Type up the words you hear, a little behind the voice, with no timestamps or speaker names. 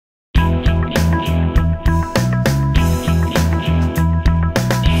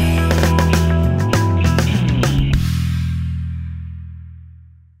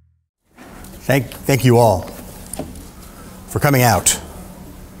Thank you all for coming out.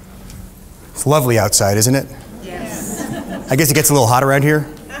 It's lovely outside, isn't it? Yes. I guess it gets a little hot around here.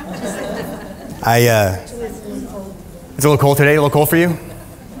 It's a little cold today, a little cold for you?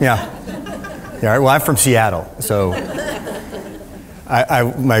 Yeah. Yeah, all right, well, I'm from Seattle, so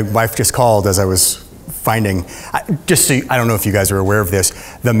my wife just called as I was finding, just so I don't know if you guys are aware of this,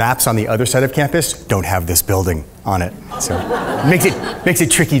 the maps on the other side of campus don't have this building on it. So it makes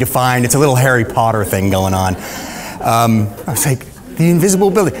it tricky to find. It's a little Harry Potter thing going on. I was like, the invisible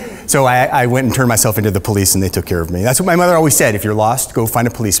building. So I went and turned myself into the police and they took care of me. That's what my mother always said, if you're lost, go find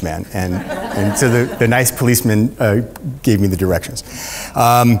a policeman. And so the nice policeman gave me the directions.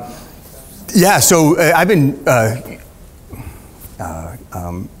 Yeah, so I've been,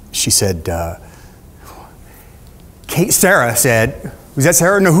 she said, Sarah said, was that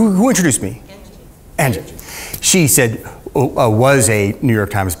Sarah? No, who introduced me? Angie. She said, was a New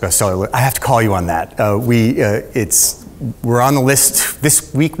York Times bestseller. I have to call you on that. We're on the list.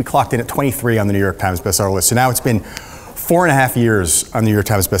 This week we clocked in at 23 on the New York Times bestseller list. So now it's been 4.5 years on the New York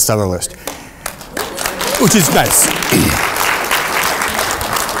Times bestseller list, which is nice.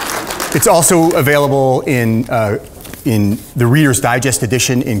 It's also available in the Reader's Digest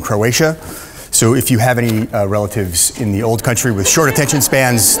edition in Croatia. So if you have any relatives in the old country with short attention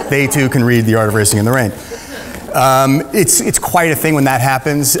spans, they too can read The Art of Racing in the Rain. It's quite a thing when that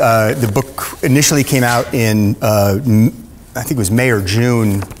happens. The book initially came out in, I think it was May or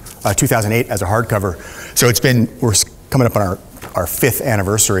June 2008 as a hardcover. So we're coming up on our 5th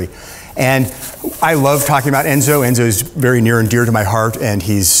anniversary. And I love talking about Enzo. Enzo's very near and dear to my heart, and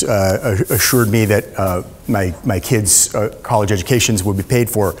he's assured me that my kids' college educations will be paid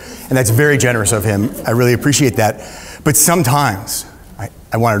for. And that's very generous of him. I really appreciate that. But sometimes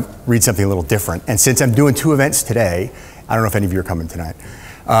I want to read something a little different. And since I'm doing 2 events today, I don't know if any of you are coming tonight,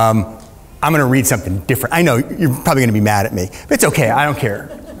 I'm going to read something different. I know you're probably going to be mad at me, but it's okay. I don't care.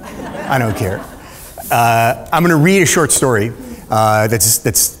 I don't care. I'm going to read a short story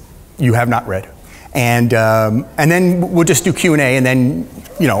that's you have not read. And then we'll just do Q&A, and then,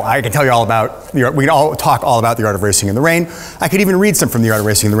 I can tell you all about we can all talk all about The Art of Racing in the Rain. I could even read some from The Art of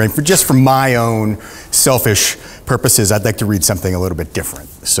Racing in the Rain just for my own selfish purposes. I'd like to read something a little bit different.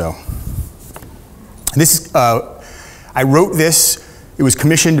 So this I wrote this. It was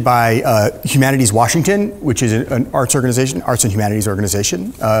commissioned by Humanities Washington, which is an arts organization, arts and humanities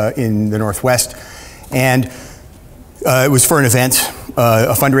organization in the Northwest. And it was for an event,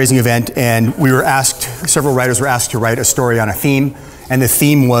 a fundraising event, and we were asked, several writers were asked to write a story on a theme, and the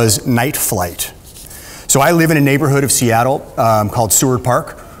theme was night flight. So I live in a neighborhood of Seattle called Seward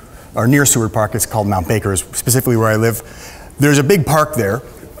Park, or near Seward Park. It's called Mount Baker, is specifically where I live. There's a big park there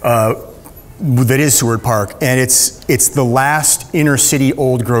that is Seward Park, and it's the last inner city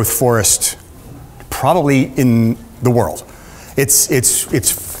old growth forest probably in the world. It's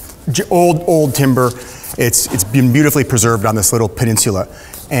old timber. It's been beautifully preserved on this little peninsula.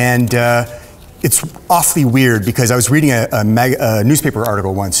 And it's awfully weird because I was reading a newspaper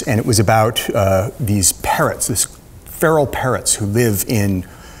article once, and it was about these parrots, these feral parrots who live in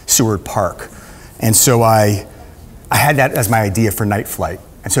Seward Park. And so I had that as my idea for night flight.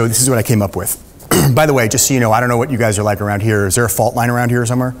 And so this is what I came up with. By the way, just so you know, I don't know what you guys are like around here. Is there a fault line around here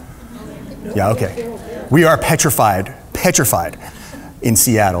somewhere? Yeah, okay. We are petrified in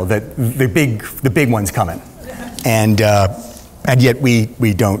Seattle that the big one's coming, and yet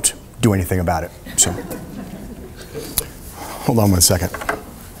we don't do anything about it. So hold on one second.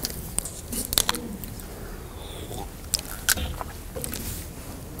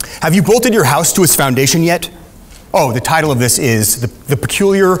 Have you bolted your house to its foundation yet? Oh, the title of this is The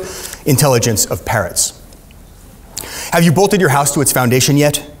Peculiar Intelligence of Parrots. Have you bolted your house to its foundation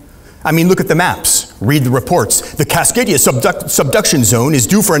yet? I mean, look at the maps. Read the reports. The Cascadia subduction zone is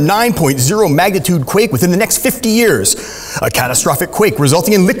due for a 9.0 magnitude quake within the next 50 years. A catastrophic quake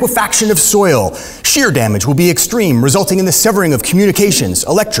resulting in liquefaction of soil. Shear damage will be extreme, resulting in the severing of communications,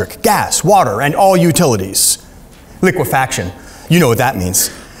 electric, gas, water, and all utilities. Liquefaction. You know what that means.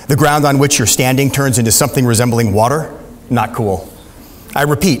 The ground on which you're standing turns into something resembling water. Not cool. I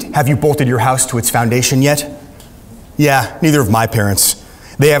repeat, have you bolted your house to its foundation yet? Yeah, neither of my parents.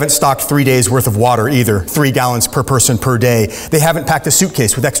 They haven't stocked 3 days worth of water either, 3 gallons per person per day. They haven't packed a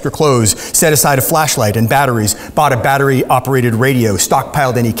suitcase with extra clothes, set aside a flashlight and batteries, bought a battery-operated radio,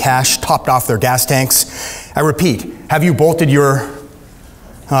 stockpiled any cash, topped off their gas tanks. I repeat, have you bolted your...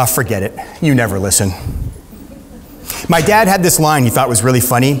 forget it. You never listen. My dad had this line he thought was really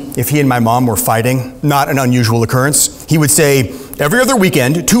funny if he and my mom were fighting, not an unusual occurrence. He would say, every other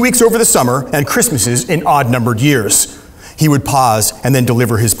weekend, 2 weeks over the summer, and Christmases in odd-numbered years. He would pause and then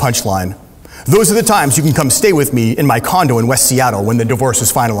deliver his punchline. Those are the times you can come stay with me in my condo in West Seattle when the divorce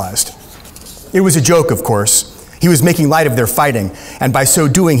is finalized. It was a joke, of course. He was making light of their fighting, and by so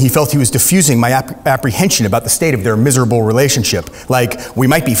doing, he felt he was diffusing my apprehension about the state of their miserable relationship. Like, we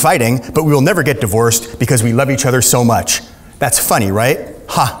might be fighting, but we will never get divorced because we love each other so much. That's funny, right?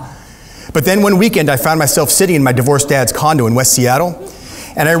 Ha. But then one weekend, I found myself sitting in my divorced dad's condo in West Seattle,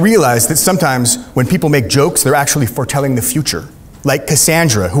 and I realized that sometimes when people make jokes, they're actually foretelling the future. Like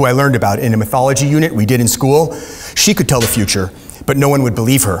Cassandra, who I learned about in a mythology unit we did in school. She could tell the future, but no one would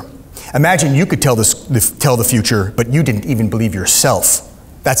believe her. Imagine you could tell the future, but you didn't even believe yourself.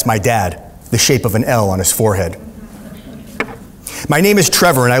 That's my dad, the shape of an L on his forehead. My name is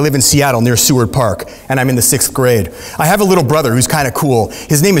Trevor, and I live in Seattle near Seward Park, and I'm in the 6th grade. I have a little brother who's kind of cool.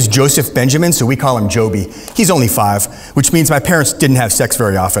 His name is Joseph Benjamin, so we call him Joby. He's only 5, which means my parents didn't have sex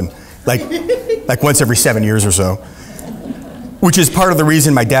very often, like once every 7 years or so. Which is part of the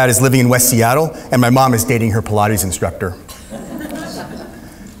reason my dad is living in West Seattle, and my mom is dating her Pilates instructor.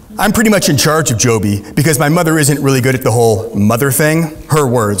 I'm pretty much in charge of Joby because my mother isn't really good at the whole mother thing, her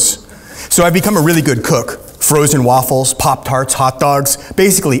words. So I've become a really good cook. Frozen waffles, Pop-Tarts, hot dogs,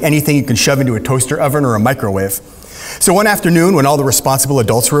 basically anything you can shove into a toaster oven or a microwave. So one afternoon when all the responsible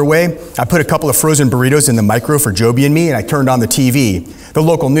adults were away, I put a couple of frozen burritos in the micro for Joby and me, and I turned on the TV, the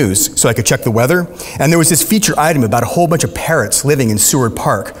local news, so I could check the weather. And there was this feature item about a whole bunch of parrots living in Seward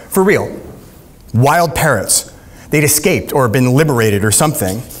Park. For real. Wild parrots. They'd escaped or been liberated or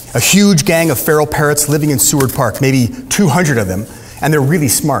something. A huge gang of feral parrots living in Seward Park, maybe 200 of them, and they're really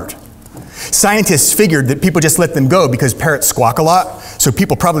smart. Scientists figured that people just let them go because parrots squawk a lot, so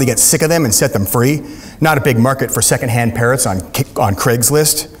people probably get sick of them and set them free. Not a big market for secondhand parrots on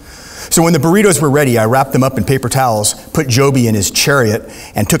Craigslist. So when the burritos were ready, I wrapped them up in paper towels, put Joby in his chariot,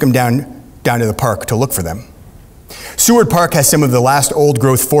 and took him down to the park to look for them. Seward Park has some of the last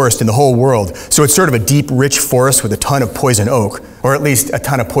old-growth forest in the whole world, so it's sort of a deep, rich forest with a ton of poison oak, or at least a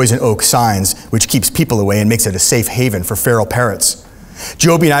ton of poison oak signs, which keeps people away and makes it a safe haven for feral parrots.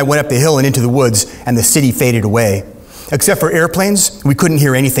 Joby and I went up the hill and into the woods, and the city faded away. Except for airplanes, we couldn't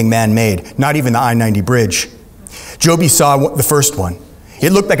hear anything man-made, not even the I-90 bridge. Joby saw the first one.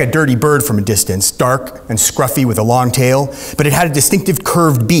 It looked like a dirty bird from a distance, dark and scruffy with a long tail, but it had a distinctive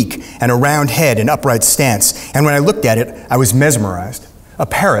curved beak and a round head and upright stance. And when I looked at it, I was mesmerized. A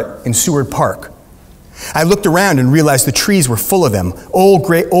parrot in Seward Park. I looked around and realized the trees were full of them, old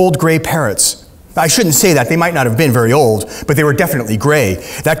gray parrots. I shouldn't say that, they might not have been very old, but they were definitely gray.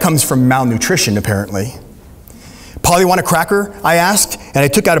 That comes from malnutrition, apparently. "Polly, want a cracker?" I asked, and I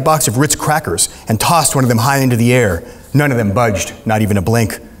took out a box of Ritz crackers and tossed one of them high into the air. None of them budged, not even a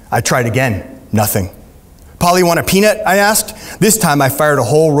blink. I tried again, nothing. "Polly, want a peanut?" I asked. This time I fired a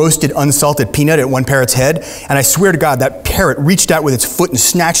whole roasted, unsalted peanut at one parrot's head, and I swear to God, that parrot reached out with its foot and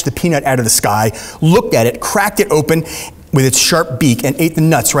snatched the peanut out of the sky, looked at it, cracked it open with its sharp beak, and ate the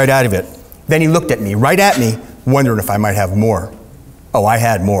nuts right out of it. Then he looked at me, right at me, wondering if I might have more. Oh, I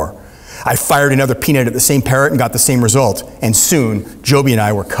had more. I fired another peanut at the same parrot and got the same result, and soon, Joby and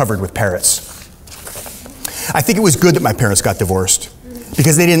I were covered with parrots. I think it was good that my parents got divorced,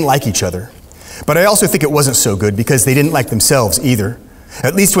 because they didn't like each other. But I also think it wasn't so good because they didn't like themselves either.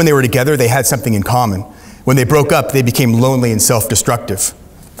 At least when they were together, they had something in common. When they broke up, they became lonely and self-destructive.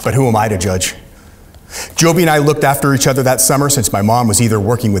 But who am I to judge? Joby and I looked after each other that summer since my mom was either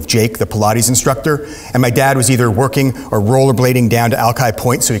working with Jake, the Pilates instructor, and my dad was either working or rollerblading down to Alki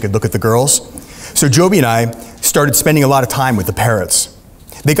Point so he could look at the girls. So Joby and I started spending a lot of time with the parrots.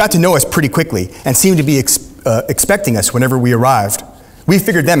 They got to know us pretty quickly and seemed to be expecting us whenever we arrived. We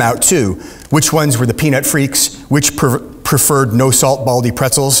figured them out too, which ones were the peanut freaks, which preferred no-salt Baldy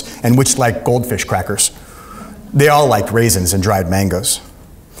pretzels, and which liked goldfish crackers. They all liked raisins and dried mangoes.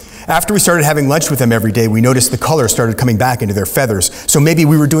 After we started having lunch with them every day, we noticed the color started coming back into their feathers, so maybe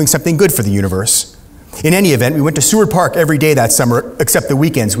we were doing something good for the universe. In any event, we went to Seward Park every day that summer, except the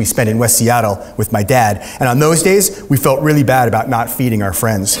weekends we spent in West Seattle with my dad, and on those days, we felt really bad about not feeding our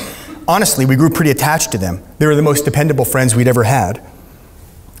friends. Honestly, we grew pretty attached to them. They were the most dependable friends we'd ever had.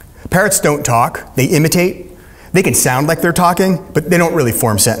 Parrots don't talk, they imitate. They can sound like they're talking, but they don't really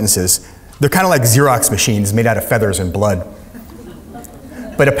form sentences. They're kind of like Xerox machines made out of feathers and blood.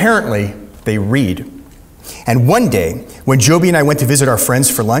 But apparently, they read. And one day, when Joby and I went to visit our friends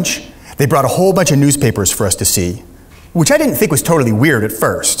for lunch, they brought a whole bunch of newspapers for us to see, which I didn't think was totally weird at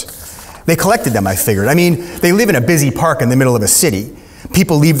first. They collected them, I figured. I mean, they live in a busy park in the middle of a city.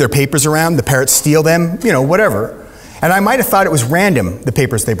 People leave their papers around, the parrots steal them, you know, whatever. And I might have thought it was random, the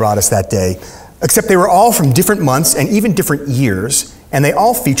papers they brought us that day, except they were all from different months and even different years, and they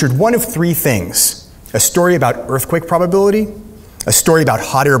all featured one of three things: a story about earthquake probability, a story about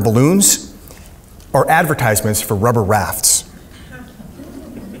hot air balloons, or advertisements for rubber rafts?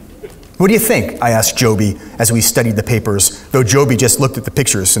 What do you think? I asked Joby as we studied the papers, though Joby just looked at the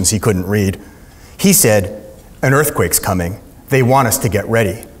pictures since he couldn't read. He said, "An earthquake's coming. They want us to get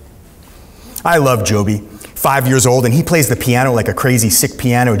ready." I love Joby, 5 years old, and he plays the piano like a crazy sick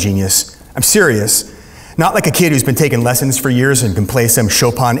piano genius. I'm serious. Not like a kid who's been taking lessons for years and can play some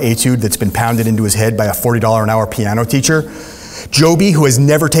Chopin etude that's been pounded into his head by a $40 an hour piano teacher. Joby, who has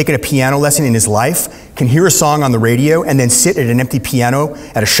never taken a piano lesson in his life, can hear a song on the radio and then sit at an empty piano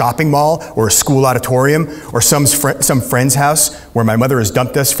at a shopping mall or a school auditorium or some friend's house where my mother has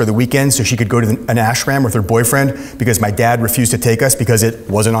dumped us for the weekend so she could go to an ashram with her boyfriend because my dad refused to take us because it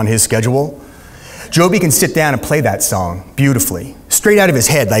wasn't on his schedule. Joby can sit down and play that song beautifully, straight out of his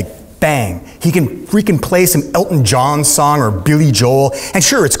head, like bang. He can freaking play some Elton John song or Billy Joel, and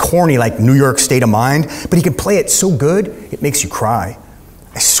sure, it's corny like New York State of Mind, but he can play it so good, it makes you cry.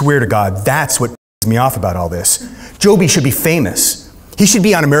 I swear to God, that's what pisses me off about all this. Joby should be famous. He should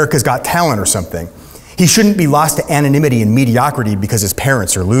be on America's Got Talent or something. He shouldn't be lost to anonymity and mediocrity because his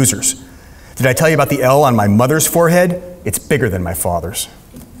parents are losers. Did I tell you about the L on my mother's forehead? It's bigger than my father's.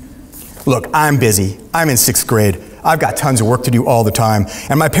 Look, I'm busy. I'm in 6th grade. I've got tons of work to do all the time,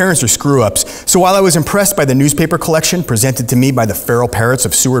 and my parents are screw-ups. So while I was impressed by the newspaper collection presented to me by the feral parrots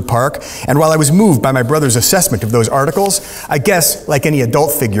of Seward Park, and while I was moved by my brother's assessment of those articles, I guess, like any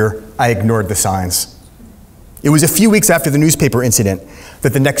adult figure, I ignored the signs. It was a few weeks after the newspaper incident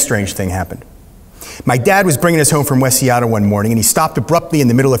that the next strange thing happened. My dad was bringing us home from West Seattle one morning, and he stopped abruptly in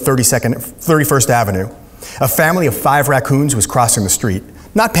the middle of 31st Avenue. A family of 5 raccoons was crossing the street.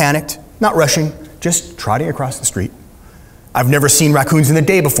 Not panicked, not rushing, just trotting across the street. "I've never seen raccoons in the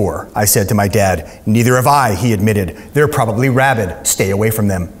day before," I said to my dad. "Neither have I," he admitted. "They're probably rabid. Stay away from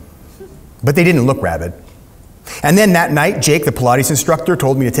them." But they didn't look rabid. And then that night, Jake, the Pilates instructor,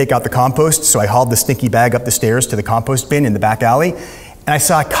 told me to take out the compost, so I hauled the stinky bag up the stairs to the compost bin in the back alley, and I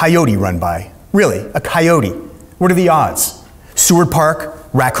saw a coyote run by. Really, a coyote. What are the odds? Seward Park,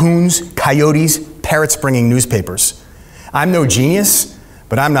 raccoons, coyotes, parrots bringing newspapers. I'm no genius,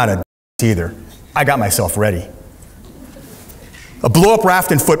 but I'm not a either. I got myself ready. A blow-up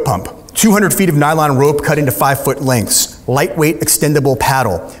raft and foot pump, 200 feet of nylon rope cut into 5-foot lengths, lightweight extendable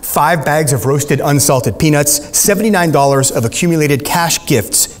paddle, 5 bags of roasted unsalted peanuts, $79 of accumulated cash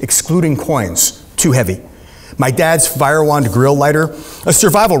gifts, excluding coins, too heavy. My dad's Firewand grill lighter, a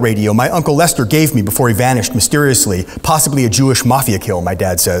survival radio my Uncle Lester gave me before he vanished mysteriously, possibly a Jewish mafia kill, my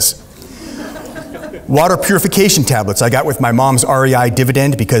dad says. Water purification tablets I got with my mom's REI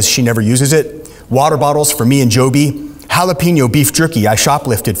dividend because she never uses it. Water bottles for me and Joby. Jalapeno beef jerky I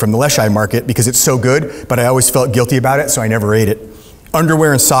shoplifted from the Leshai market because it's so good, but I always felt guilty about it, so I never ate it.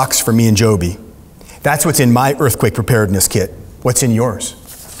 Underwear and socks for me and Joby. That's what's in my earthquake preparedness kit. What's in yours?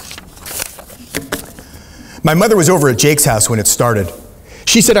 My mother was over at Jake's house when it started.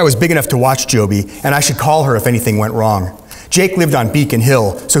 She said I was big enough to watch Joby, and I should call her if anything went wrong. Jake lived on Beacon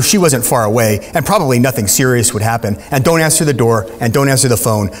Hill, so she wasn't far away, and probably nothing serious would happen. And don't answer the door, and don't answer the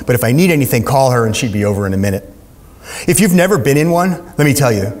phone, but if I need anything, call her, and she'd be over in a minute. If you've never been in one, let me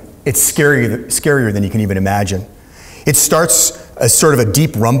tell you, it's scarier than you can even imagine. It starts as sort of a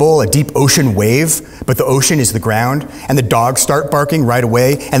deep rumble, a deep ocean wave, but the ocean is the ground, and the dogs start barking right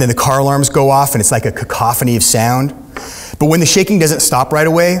away, and then the car alarms go off, and it's like a cacophony of sound. But when the shaking doesn't stop right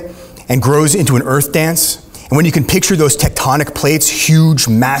away and grows into an earth dance, and when you can picture those tectonic plates, huge,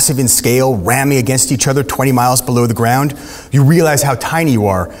 massive in scale, ramming against each other 20 miles below the ground, you realize how tiny you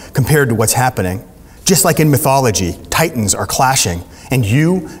are compared to what's happening. Just like in mythology, titans are clashing, and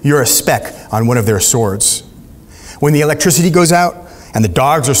you're a speck on one of their swords. When the electricity goes out, and the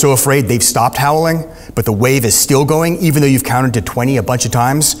dogs are so afraid they've stopped howling, but the wave is still going, even though you've counted to 20 a bunch of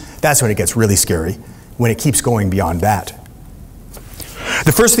times, that's when it gets really scary, when it keeps going beyond that.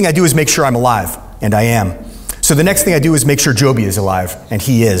 The first thing I do is make sure I'm alive, and I am. So the next thing I do is make sure Joby is alive, and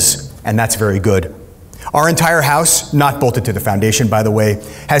he is, and that's very good. Our entire house, not bolted to the foundation by the way,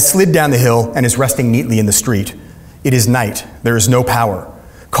 has slid down the hill and is resting neatly in the street. It is night. There is no power.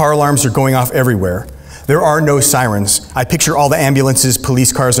 Car alarms are going off everywhere. There are no sirens. I picture all the ambulances,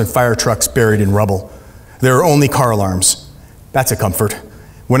 police cars, and fire trucks buried in rubble. There are only car alarms. That's a comfort.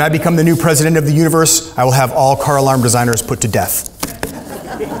 When I become the new president of the universe, I will have all car alarm designers put to death.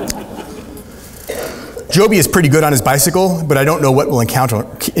 Joby is pretty good on his bicycle, but I don't know what we'll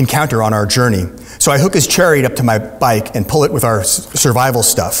encounter on our journey. So I hook his chariot up to my bike and pull it with our survival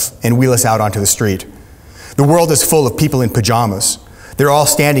stuff and wheel us out onto the street. The world is full of people in pajamas. They're all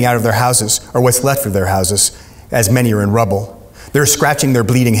standing out of their houses, or what's left of their houses, as many are in rubble. They're scratching their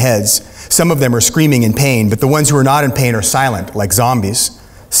bleeding heads. Some of them are screaming in pain, but the ones who are not in pain are silent, like zombies.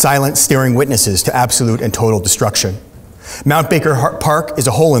 silent, staring witnesses to absolute and total destruction. Mount Baker Park is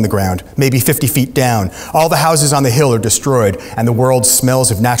a hole in the ground, maybe 50 feet down. All the houses on the hill are destroyed, and the world smells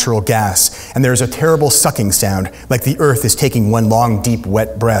of natural gas, and there's a terrible sucking sound, like the earth is taking one long, deep,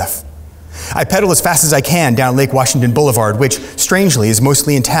 wet breath. I pedal as fast as I can down Lake Washington Boulevard, which, strangely, is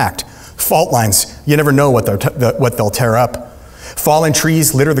mostly intact. Fault lines, you never know what they'll tear up. Fallen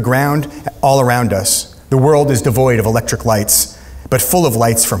trees litter the ground all around us. The world is devoid of electric lights, but full of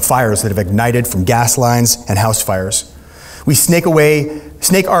lights from fires that have ignited from gas lines and house fires. We snake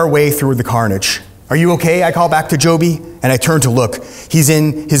our way through the carnage. "Are you okay?" I call back to Joby, and I turn to look. He's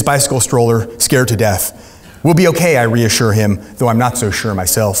in his bicycle stroller, scared to death. "We'll be okay," I reassure him, though I'm not so sure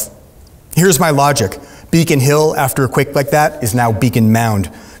myself. Here's my logic. Beacon Hill, after a quake like that, is now Beacon Mound.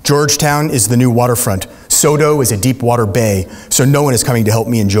 Georgetown is the new waterfront. Sodo is a deep water bay, so no one is coming to help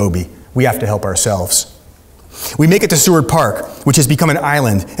me and Joby. We have to help ourselves. We make it to Seward Park, which has become an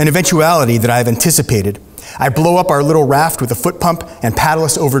island, an eventuality that I have anticipated. I blow up our little raft with a foot pump and paddle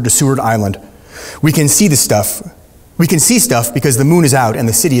us over to Seward Island. We can see stuff because the moon is out and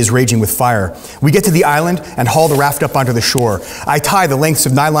the city is raging with fire. We get to the island and haul the raft up onto the shore. I tie the lengths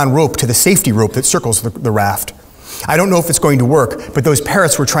of nylon rope to the safety rope that circles the raft. I don't know if it's going to work, but those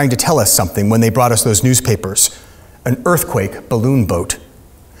parrots were trying to tell us something when they brought us those newspapers. An earthquake balloon boat.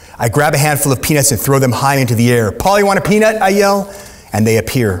 I grab a handful of peanuts and throw them high into the air. "Paul, you want a peanut?" I yell, and they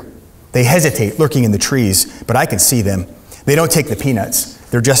appear. They hesitate, lurking in the trees, but I can see them. They don't take the peanuts.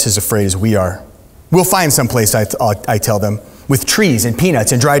 They're just as afraid as we are. "We'll find some place," I tell them, "with trees and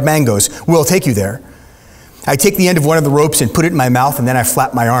peanuts and dried mangoes. We'll take you there." I take the end of one of the ropes and put it in my mouth, and then I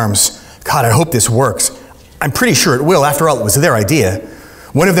flap my arms. God, I hope this works. I'm pretty sure it will. After all, it was their idea.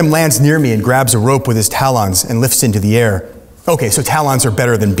 One of them lands near me and grabs a rope with his talons and lifts into the air. Okay, so talons are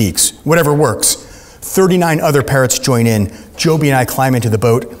better than beaks. Whatever works. 39 other parrots join in. Joby and I climb into the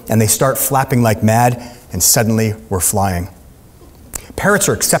boat, and they start flapping like mad, and suddenly we're flying. Parrots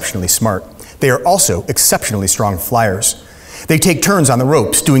are exceptionally smart. They are also exceptionally strong flyers. They take turns on the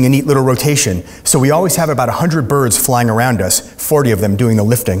ropes, doing a neat little rotation, so we always have about 100 birds flying around us, 40 of them doing the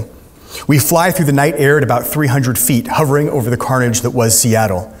lifting. We fly through the night air at about 300 feet, hovering over the carnage that was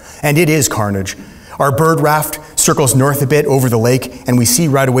Seattle. And it is carnage. Our bird raft circles north a bit over the lake, and we see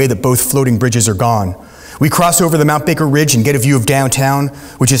right away that both floating bridges are gone. We cross over the Mount Baker Ridge and get a view of downtown,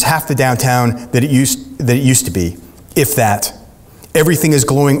 which is half the downtown that it used to be, if that. Everything is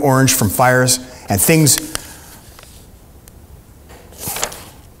glowing orange from fires, and things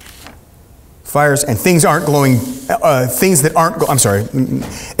aren't glowing, I'm sorry,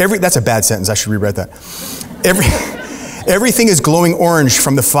 that's a bad sentence, I should rewrite that. Everything is glowing orange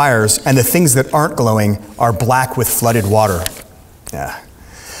from the fires, and the things that aren't glowing are black with flooded water. Yeah.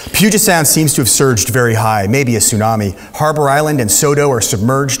 Puget Sound seems to have surged very high, maybe a tsunami. Harbor Island and Sodo are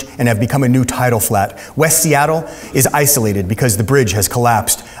submerged and have become a new tidal flat. West Seattle is isolated because the bridge has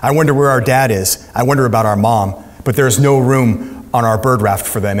collapsed. I wonder where our dad is. I wonder about our mom, but there's no room on our bird raft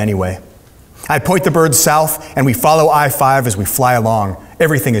for them anyway. I point the birds south, and we follow I-5 as we fly along.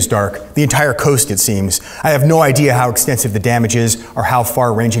 Everything is dark, the entire coast, it seems. I have no idea how extensive the damage is or how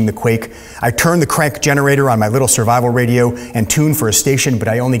far-ranging the quake. I turn the crank generator on my little survival radio and tune for a station, but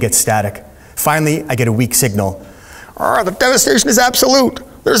I only get static. Finally, I get a weak signal. The devastation is absolute.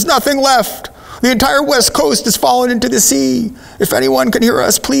 There's nothing left. The entire West Coast has fallen into the sea. If anyone can hear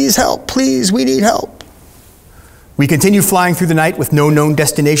us, please help. Please, we need help. We continue flying through the night with no known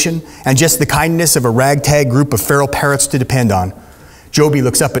destination and just the kindness of a ragtag group of feral parrots to depend on. Joby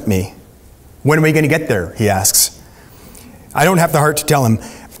looks up at me. "When are we going to get there?" he asks. I don't have the heart to tell him,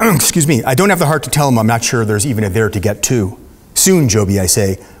 I don't have the heart to tell him I'm not sure there's even a there to get to. "Soon, Joby," I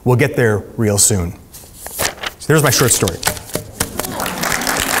say. "We'll get there real soon." So there's my short story.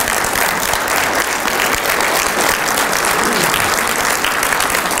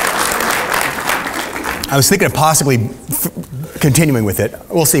 I was thinking of possibly continuing with it.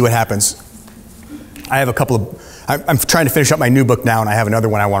 We'll see what happens. I have a couple of, I'm trying to finish up my new book now, and I have another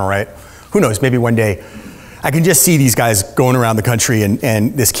one I want to write. Who knows, maybe one day. I can just see these guys going around the country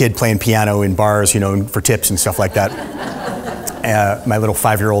and this kid playing piano in bars, for tips and stuff like that. My little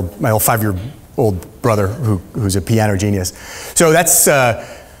five-year-old brother who's a piano genius. So that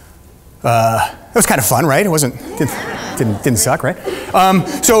was kind of fun, right? It didn't suck, right?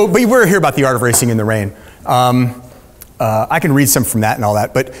 But we're here about the art of racing in the rain. I can read some from that and all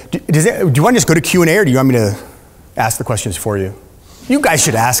that, but do you want to just go to Q&A, or do you want me to ask the questions for you? You guys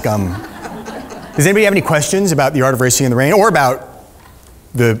should ask them. Does anybody have any questions about the art of racing in the rain, or about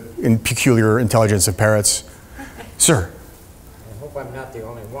the peculiar intelligence of parrots? Sir? I hope I'm not the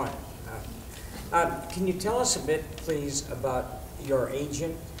only one. Can you tell us a bit, please, about your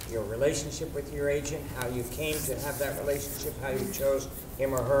agent, your relationship with your agent, how you came to have that relationship, how you chose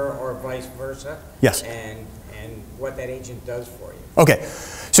him or her, or vice versa. Yes. And what that agent does for you. Okay,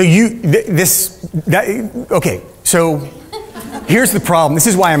 so okay, so here's the problem. This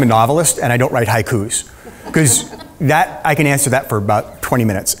is why I'm a novelist and I don't write haikus, because I can answer that for about 20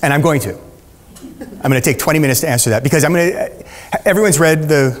 minutes, and I'm going to. I'm going to take 20 minutes to answer that, because everyone's read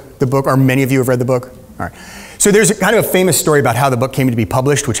the book, or many of you have read the book? All right. So there's kind of a famous story about how the book came to be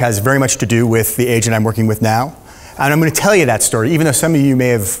published, which has very much to do with the agent I'm working with now. And I'm going to tell you that story, even though some of you may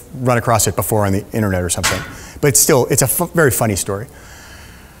have run across it before on the internet or something. But still, it's a very funny story.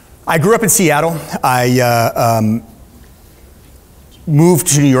 I grew up in Seattle. I moved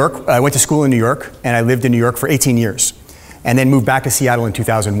to New York. I went to school in New York, and I lived in New York for 18 years, and then moved back to Seattle in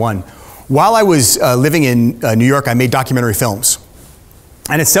 2001. While I was living in New York, I made documentary films.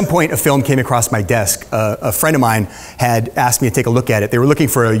 And at some point, a film came across my desk. A friend of mine had asked me to take a look at it. They were looking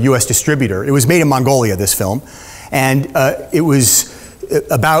for a US distributor. It was made in Mongolia, this film. And it was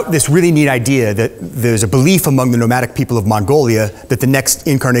about this really neat idea that there's a belief among the nomadic people of Mongolia that the next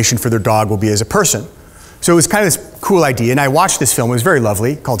incarnation for their dog will be as a person. So it was kind of this cool idea. And I watched this film. It was very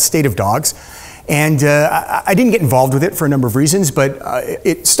lovely, called State of Dogs. And I didn't get involved with it for a number of reasons, but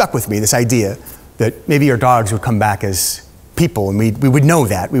it stuck with me, this idea that maybe our dogs would come back as people, and we would know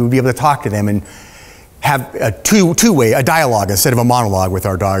that. We would be able to talk to them and have a two-way, a dialogue instead of a monologue with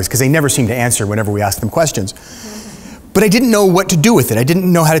our dogs, because they never seem to answer whenever we ask them questions. But I didn't know what to do with it. I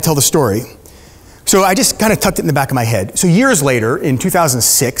didn't know how to tell the story. So I just kind of tucked it in the back of my head. So years later, in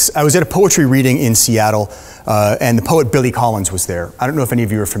 2006, I was at a poetry reading in Seattle, and the poet Billy Collins was there. I don't know if any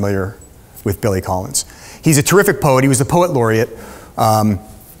of you are familiar with Billy Collins. He's a terrific poet. He was the poet laureate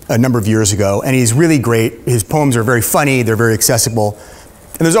a number of years ago, and he's really great. His poems are very funny, they're very accessible,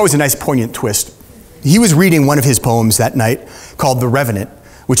 and there's always a nice poignant twist. He was reading one of his poems that night called The Revenant,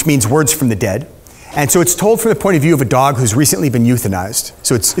 which means words from the dead. And so it's told from the point of view of a dog who's recently been euthanized.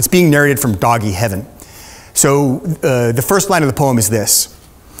 So it's being narrated from doggy heaven. So the first line of the poem is this: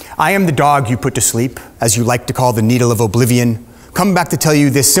 I am the dog you put to sleep, as you like to call the needle of oblivion. Come back to tell you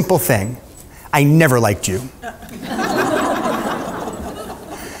this simple thing: I never liked you.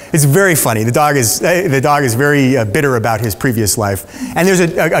 It's very funny. The dog is very bitter about his previous life. And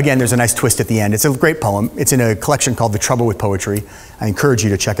there's a nice twist at the end. It's a great poem. It's in a collection called The Trouble with Poetry. I encourage you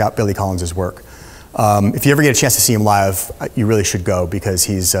to check out Billy Collins' work. If you ever get a chance to see him live, you really should go, because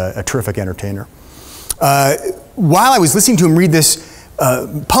he's a terrific entertainer. While I was listening to him read this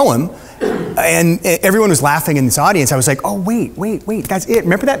poem, and everyone was laughing in this audience, I was like, oh, wait, that's it.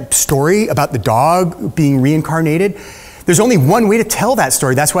 Remember that story about the dog being reincarnated? There's only one way to tell that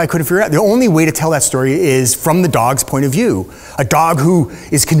story. That's why I couldn't figure it out. The only way to tell that story is from the dog's point of view. A dog who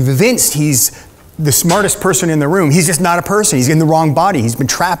is convinced he's the smartest person in the room. He's just not a person. He's in the wrong body. He's been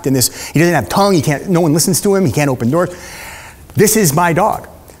trapped in this. He doesn't have tongue. No one listens to him. He can't open doors. This is my dog.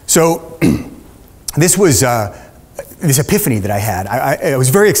 So this was this epiphany that I had. I was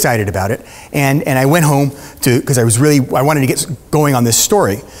very excited about it. And I went home because I wanted to get going on this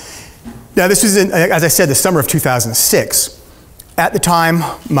story. Now, this was, as I said, the summer of 2006. At the time,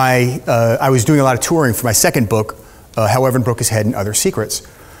 I was doing a lot of touring for my second book, How Evan Broke His Head and Other Secrets,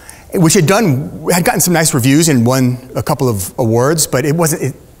 which had gotten some nice reviews and won a couple of awards, but it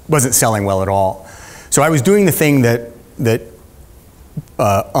wasn't selling well at all. So I was doing the thing that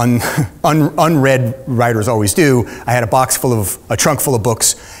unread writers always do. I had a trunk full of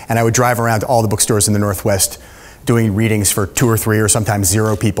books, and I would drive around to all the bookstores in the Northwest doing readings for 2 or 3 or sometimes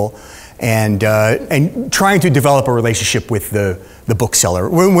 0 people. And trying to develop a relationship with the bookseller.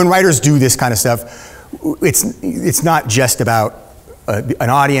 When writers do this kind of stuff, it's not just about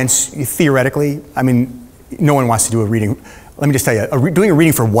an audience, theoretically. I mean, no one wants to do a reading. Let me just tell you, doing a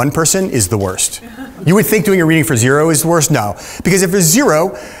reading for one person is the worst. You would think doing a reading for 0 is the worst? No. Because if there's 0,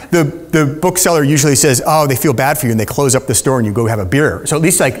 the bookseller usually says, oh, they feel bad for you, and they close up the store and you go have a beer. So at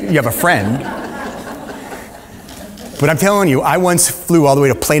least you have a friend. But I'm telling you, I once flew all the way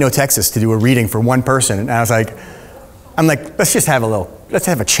to Plano, Texas to do a reading for one person. And I was like, let's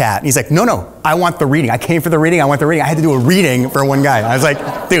have a chat. And he's like, no, I want the reading. I came for the reading, I want the reading. I had to do a reading for one guy. I was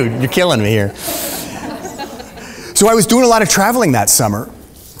like, dude, you're killing me here. So I was doing a lot of traveling that summer,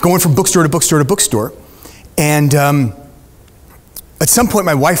 going from bookstore to bookstore to bookstore. And at some point,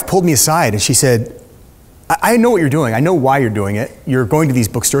 my wife pulled me aside and she said, I know what you're doing. I know why you're doing it. You're going to these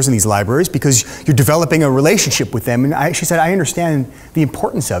bookstores and these libraries because you're developing a relationship with them. And she said, I understand the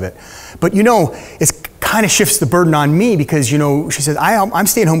importance of it. But it kind of shifts the burden on me because, she said, I'm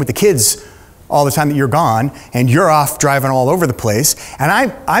staying home with the kids all the time that you're gone, and you're off driving all over the place. And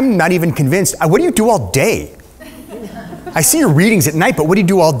I'm not even convinced. What do you do all day? I see your readings at night, but what do you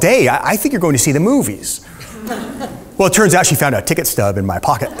do all day? I think you're going to see the movies. Well, it turns out she found a ticket stub in my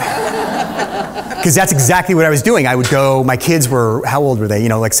pocket. Because that's exactly what I was doing. I would go, my kids were, how old were they? You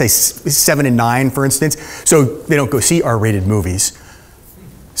know, like say 7 and 9, for instance. So they don't go see R-rated movies.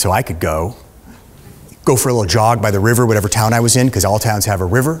 So I could go for a little jog by the river, whatever town I was in, because all towns have a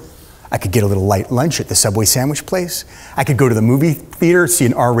river. I could get a little light lunch at the Subway sandwich place. I could go to the movie theater, see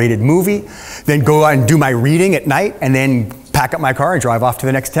an R-rated movie, then go out and do my reading at night, and then pack up my car and drive off to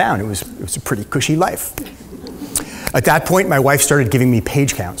the next town. It was a pretty cushy life. At that point, my wife started giving me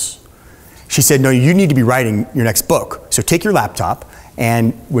page counts. She said, no, you need to be writing your next book. So take your laptop,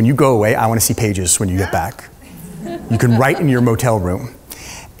 and when you go away, I want to see pages when you get back. You can write in your motel room.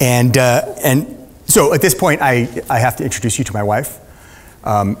 And so at this point, I have to introduce you to my wife.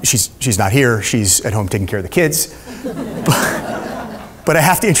 She's not here. She's at home taking care of the kids. But I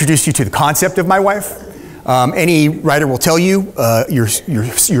have to introduce you to the concept of my wife. Any writer will tell you your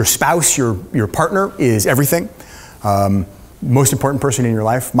spouse, your partner is everything. Most important person in your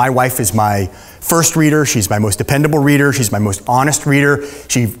life. My wife is my first reader. She's my most dependable reader. She's my most honest reader.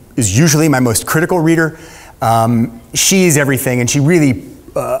 She is usually my most critical reader. She's everything, and she really,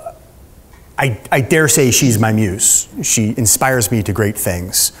 I dare say she's my muse. She inspires me to great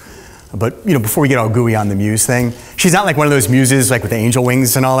things. But you know, before we get all gooey on the muse thing, she's not like one of those muses like with the angel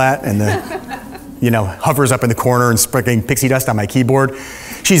wings and all that, and the, you know, hovers up in the corner and sprinkling pixie dust on my keyboard.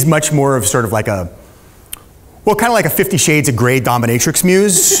 She's much more of sort of like a, well, kind of like a 50 Shades of Grey dominatrix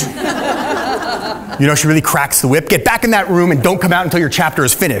muse. You know, she really cracks the whip. Get back in that room and don't come out until your chapter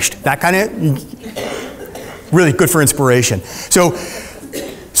is finished. That kind of, really good for inspiration. So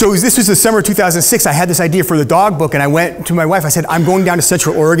this was the summer of 2006. I had this idea for the dog book, and I went to my wife. I said, I'm going down to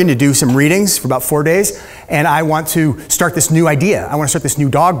Central Oregon to do some readings for about 4 days, and I want to start this new idea. I want to start this new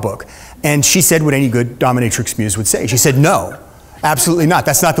dog book. And she said what any good dominatrix muse would say. She said, no. Absolutely not.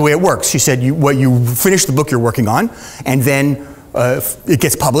 That's not the way it works. She said, you finish the book you're working on, and then it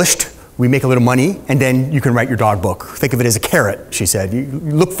gets published, we make a little money, and then you can write your dog book. Think of it as a carrot, she said. You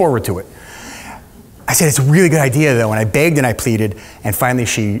look forward to it. I said, it's a really good idea, though, and I begged and I pleaded, and finally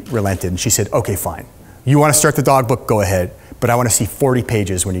she relented, and she said, okay, fine. You want to start the dog book? Go ahead, but I want to see 40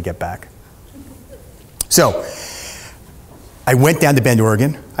 pages when you get back. So I went down to Bend,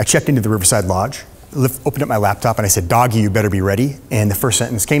 Oregon. I checked into the Riverside Lodge. Opened up my laptop and I said, doggy, you better be ready. And the first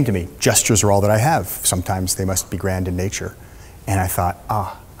sentence came to me, gestures are all that I have. Sometimes they must be grand in nature. And I thought,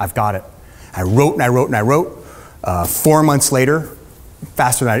 I've got it. I wrote and I wrote and I wrote. 4 months later,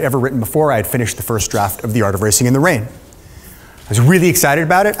 faster than I'd ever written before, I had finished the first draft of The Art of Racing in the Rain. I was really excited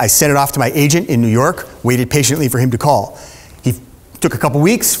about it. I sent it off to my agent in New York, waited patiently for him to call. He took a couple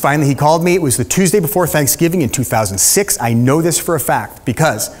weeks. Finally, he called me. It was the Tuesday before Thanksgiving in 2006. I know this for a fact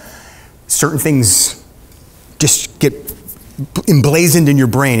because certain things just get emblazoned in your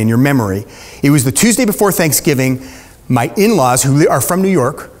brain, in your memory. It was the Tuesday before Thanksgiving. My in-laws, who are from New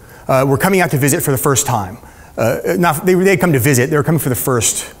York, were coming out to visit for the first time. They'd come to visit. They were coming for the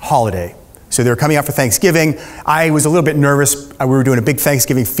first holiday. So they were coming out for Thanksgiving. I was a little bit nervous. We were doing a big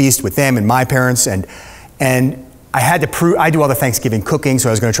Thanksgiving feast with them and my parents, and I had to prove, I do all the Thanksgiving cooking, so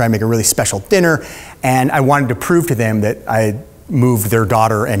I was going to try and make a really special dinner, and I wanted to prove to them that I had moved their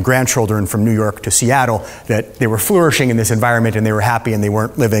daughter and grandchildren from New York to Seattle, that they were flourishing in this environment and they were happy and they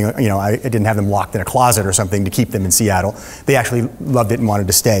weren't living, you know, I didn't have them locked in a closet or something to keep them in Seattle. They actually loved it and wanted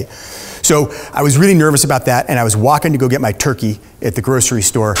to stay. So I was really nervous about that, and I was walking to go get my turkey at the grocery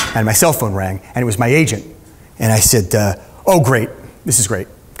store, and my cell phone rang, and it was my agent. And I said, oh great, this is great,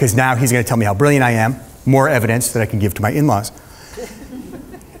 because now he's going to tell me how brilliant I am, more evidence that I can give to my in-laws.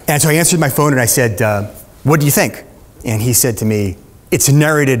 And so I answered my phone and I said, what do you think? And he said to me, it's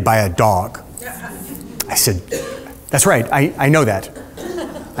narrated by a dog. I said, that's right, I know that.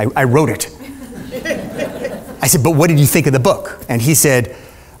 I wrote it. I said, but what did you think of the book? And he said,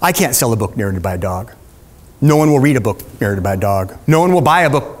 I can't sell a book narrated by a dog. No one will read a book narrated by a dog. No one will buy a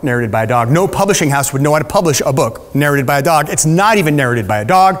book narrated by a dog. No publishing house would know how to publish a book narrated by a dog. It's not even narrated by a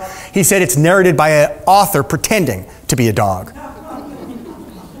dog. He said it's narrated by an author pretending to be a dog.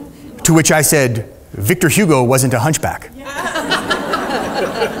 To which I said, Victor Hugo wasn't a hunchback.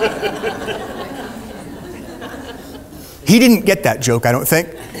 He didn't get that joke, I don't think.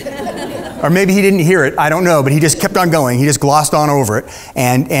 Or maybe he didn't hear it, I don't know, but he just kept on going. He just glossed on over it,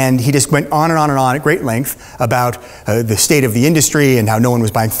 and he just went on and on and on at great length about the state of the industry and how no one was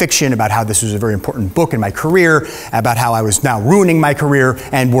buying fiction, about how this was a very important book in my career, about how I was now ruining my career,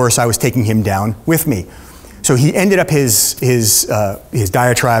 and worse, I was taking him down with me. So he ended up his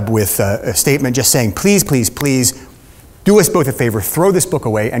diatribe with a statement just saying, please, please, please, do us both a favor, throw this book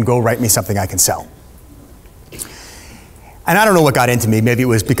away and go write me something I can sell. And I don't know what got into me. Maybe it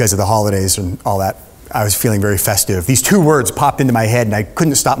was because of the holidays and all that. I was feeling very festive. These two words popped into my head, and I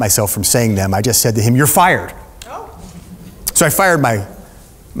couldn't stop myself from saying them. I just said to him, "You're fired." Oh. So I fired my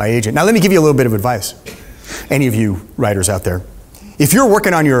agent. Now let me give you a little bit of advice. Any of you writers out there. If you're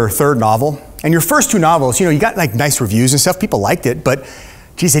working on your third novel, and your first two novels, you got like nice reviews and stuff, people liked it, but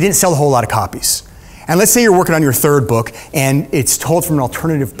geez, they didn't sell a whole lot of copies. And let's say you're working on your third book, and it's told from an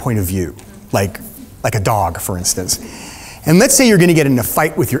alternative point of view, like a dog, for instance. And let's say you're gonna get in a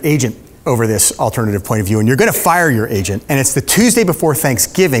fight with your agent over this alternative point of view, and you're gonna fire your agent, and it's the Tuesday before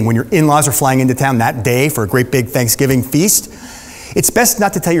Thanksgiving when your in-laws are flying into town that day for a great big Thanksgiving feast. It's best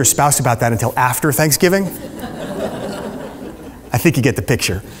not to tell your spouse about that until after Thanksgiving. I think you get the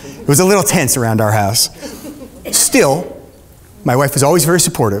picture. It was a little tense around our house. Still, my wife was always very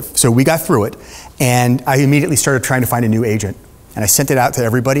supportive, so we got through it, and I immediately started trying to find a new agent. And I sent it out to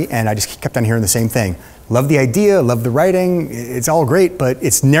everybody, and I just kept on hearing the same thing. Love the idea, love the writing, it's all great, but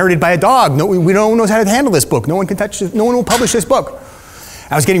it's narrated by a dog. No, we don't know how to handle this book. No one can touch this, no one will publish this book.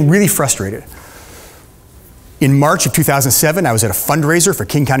 I was getting really frustrated. In March of 2007, I was at a fundraiser for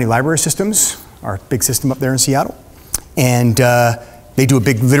King County Library Systems, our big system up there in Seattle. And they do a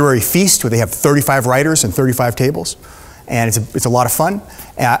big literary feast where they have 35 writers and 35 tables. And it's a lot of fun.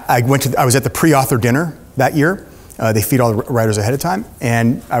 I was at the pre-author dinner that year. They feed all the writers ahead of time.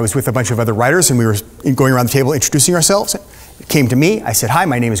 And I was with a bunch of other writers, and we were going around the table introducing ourselves. It came to me. I said, "Hi,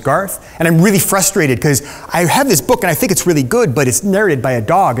 my name is Garth." And I'm really frustrated because I have this book and I think it's really good, but it's narrated by a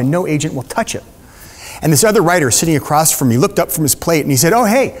dog and no agent will touch it. And this other writer sitting across from me looked up from his plate and he said, "Oh,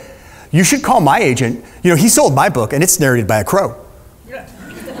 hey, you should call my agent. He sold my book and it's narrated by a crow."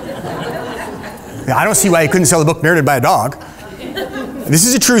 I don't see why he couldn't sell a book narrated by a dog. This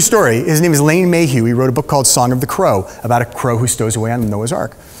is a true story. His name is Lane Mayhew. He wrote a book called Song of the Crow about a crow who stows away on Noah's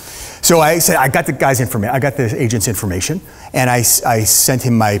Ark. So I said, I got the agent's information, and I sent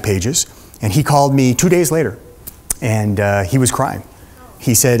him my pages, and he called me 2 days later, and he was crying.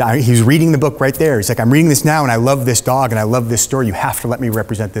 He said, he was reading the book right there. He's like, "I'm reading this now, and I love this dog, and I love this story. You have to let me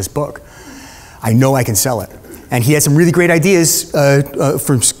represent this book. I know I can sell it." And he had some really great ideas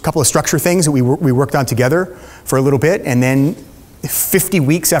for a couple of structure things that we worked on together for a little bit, and then 50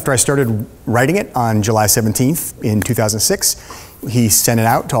 weeks after I started writing it on July 17th in 2006, he sent it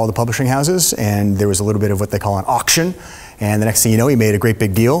out to all the publishing houses, and there was a little bit of what they call an auction. And the next thing you know, he made a great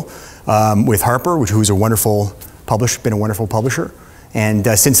big deal with Harper, who's a wonderful been a wonderful publisher. And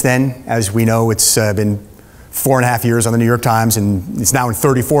since then, as we know, it's been 4.5 years on the New York Times, and it's now in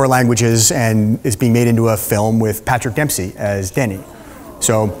 34 languages, and it's being made into a film with Patrick Dempsey as Denny.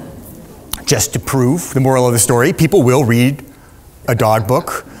 So just to prove the moral of the story, people will read a dog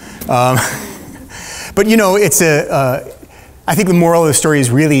book. But I think the moral of the story is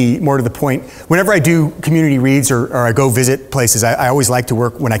really more to the point. Whenever I do community reads or I go visit places, I always like to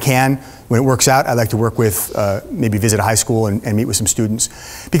work when I can. When it works out, I like to work with, maybe visit a high school and meet with some students.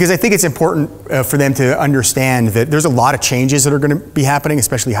 Because I think it's important for them to understand that there's a lot of changes that are going to be happening,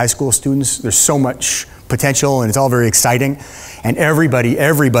 especially high school students. There's so much potential and it's all very exciting. And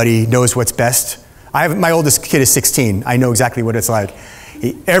everybody knows what's best. My oldest kid is 16. I know exactly what it's like.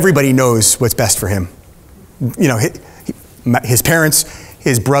 Everybody knows what's best for him. His parents,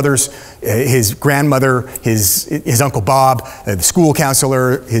 his brothers, his grandmother, his Uncle Bob, the school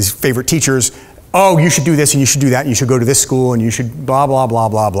counselor, his favorite teachers. "Oh, you should do this and you should do that and you should go to this school and you should blah, blah, blah,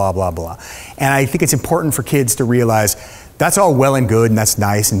 blah, blah, blah, blah." And I think it's important for kids to realize that's all well and good and that's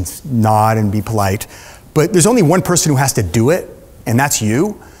nice and nod and be polite. But there's only one person who has to do it, and that's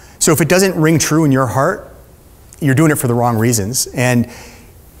you. So if it doesn't ring true in your heart, you're doing it for the wrong reasons. And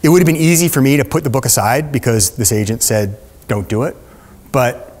it would have been easy for me to put the book aside because this agent said, "Don't do it."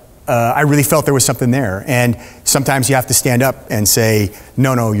 But I really felt there was something there. And sometimes you have to stand up and say,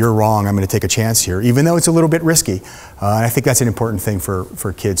 no, you're wrong. I'm going to take a chance here, even though it's a little bit risky. And I think that's an important thing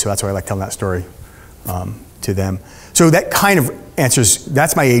for kids. So that's why I like telling that story to them. So that kind of answers,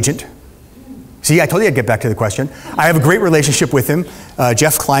 that's my agent. See, I told you I'd get back to the question. I have a great relationship with him.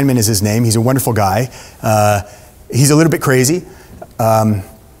 Jeff Kleinman is his name. He's a wonderful guy. He's a little bit crazy.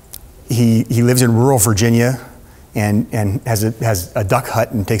 He lives in rural Virginia and has a duck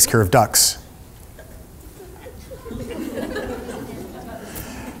hut and takes care of ducks.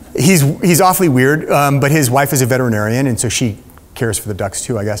 He's awfully weird, but his wife is a veterinarian, and so she cares for the ducks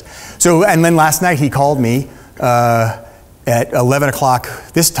too, I guess. So, and then last night he called me at 11 o'clock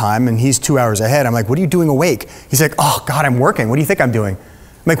this time, and he's 2 hours ahead. I'm like, "What are you doing awake?" He's like, "Oh God, I'm working. What do you think I'm doing?"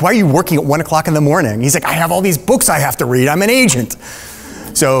 I'm like, "Why are you working at 1 o'clock in the morning?" He's like, "I have all these books I have to read. I'm an agent."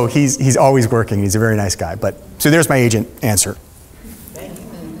 So he's always working. He's a very nice guy. So there's my agent answer. Thank you.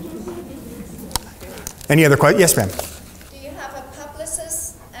 Any other questions? Yes, ma'am. Do you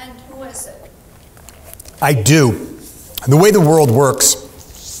I do. The way the world works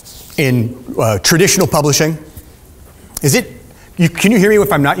in traditional publishing, can you hear me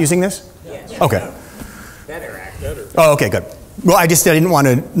if I'm not using this? Yes. Okay. Better, actually. Oh, okay, good. Well, I didn't want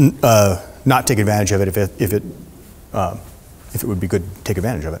to not take advantage of it if it would be good to take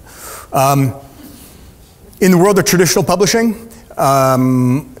advantage of it. In the world of traditional publishing,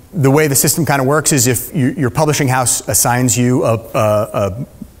 the way the system kind of works is if your publishing house assigns you a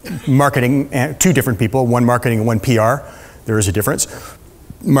marketing, two different people, one marketing and one PR. There is a difference,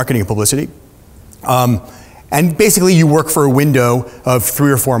 marketing and publicity. And basically you work for a window of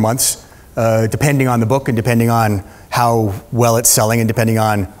 3 or 4 months, depending on the book and depending on how well it's selling and depending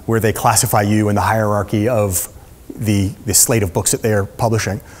on where they classify you in the hierarchy of the slate of books that they're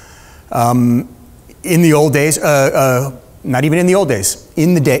publishing. In the old days, not even in the old days,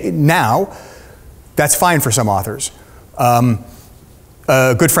 now, that's fine for some authors.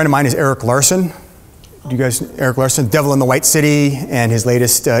 A good friend of mine is Eric Larson. Do you guys, Eric Larson, Devil in the White City, and his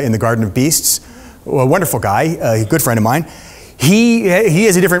latest In the Garden of Beasts. A wonderful guy, a good friend of mine. He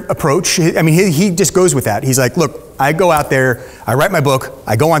has a different approach. I mean, he just goes with that. He's like, look, I go out there, I write my book,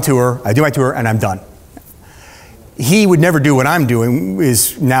 I go on tour, I do my tour, and I'm done. He would never do what I'm doing,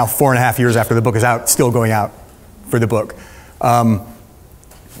 is now 4.5 years after the book is out, still going out for the book.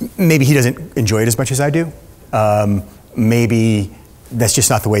 Maybe he doesn't enjoy it as much as I do. Maybe that's just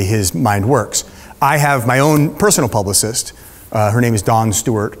not the way his mind works. I have my own personal publicist. Her name is Dawn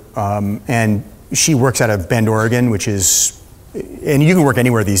Stewart, and she works out of Bend, Oregon, which is, and you can work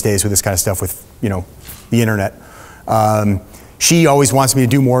anywhere these days with this kind of stuff with, the internet. She always wants me to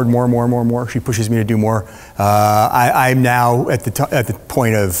do more and more and more and more and more. She pushes me to do more. I'm now at the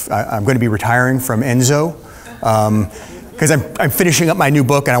point of, I'm going to be retiring from Enzo, because I'm finishing up my new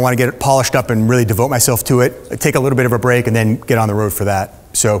book and I want to get it polished up and really devote myself to it, take a little bit of a break and then get on the road for that.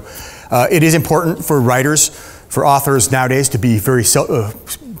 So it is important for writers, for authors nowadays to be very,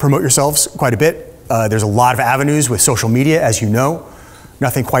 promote yourselves quite a bit. There's a lot of avenues with social media, as you know.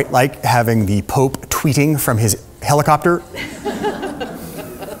 Nothing quite like having the Pope tweeting from his helicopter.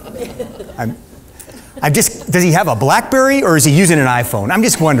 Does he have a BlackBerry or is he using an iPhone? I'm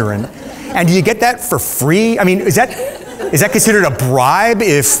just wondering. And do you get that for free? I mean, is that considered a bribe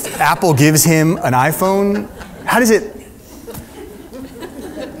if Apple gives him an iPhone? How does it?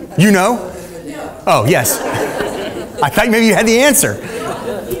 You know? Oh, yes. I thought maybe you had the answer.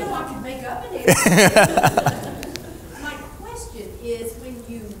 I could make up an answer. My question is, when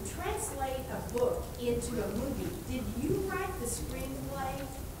you translate a book into a movie, did you write the screenplay?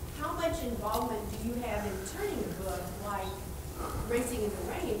 How much involvement do you have in turning a book like Racing in the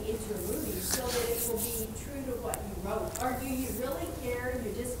Rain into a movie so that it will be true to what you wrote? Or do you really care?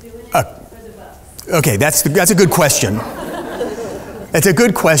 You're just doing it for the bucks? Okay, that's a good question. It's a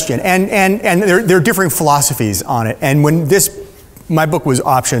good question, and there are differing philosophies on it. And when my book was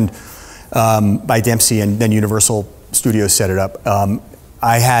optioned by Dempsey and then Universal Studios set it up,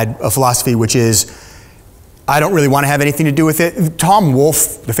 I had a philosophy which is, I don't really want to have anything to do with it. Tom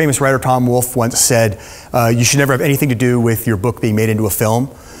Wolfe, the famous writer Tom Wolfe, once said, you should never have anything to do with your book being made into a film,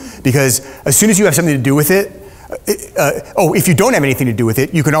 because as soon as you have something to do with it, if you don't have anything to do with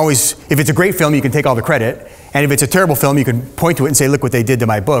it, you can always, if it's a great film, you can take all the credit. And if it's a terrible film, you can point to it and say, look what they did to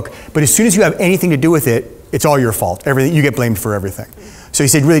my book. But as soon as you have anything to do with it, it's all your fault. Everything, you get blamed for everything. So he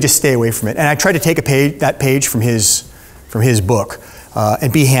said, really just stay away from it. And I tried to take that page from his book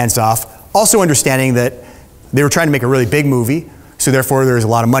and be hands off. Also understanding that they were trying to make a really big movie, so therefore there's a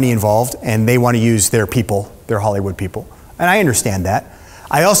lot of money involved, and they want to use their people, their Hollywood people. And I understand that.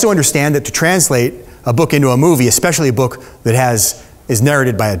 I also understand that to translate a book into a movie, especially a book that is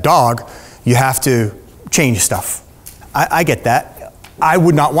narrated by a dog, you have to change stuff. I get that. I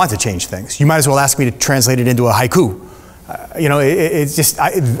would not want to change things. You might as well ask me to translate it into a haiku. It's just,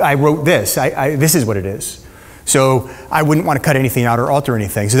 I wrote this. This is what it is. So I wouldn't want to cut anything out or alter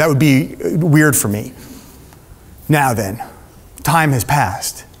anything. So that would be weird for me. Now then, time has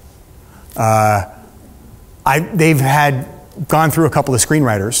passed. They've gone through a couple of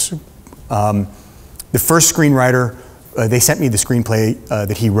screenwriters. The first screenwriter, they sent me the screenplay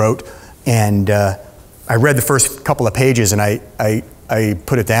that he wrote, and I read the first couple of pages, and I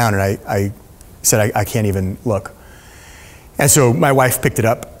put it down, and I said, I can't even look. And so my wife picked it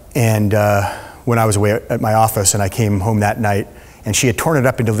up, and when I was away at my office, and I came home that night, and she had torn it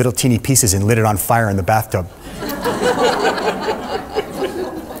up into little teeny pieces and lit it on fire in the bathtub.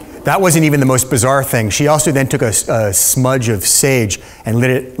 That wasn't even the most bizarre thing. She also then took a smudge of sage and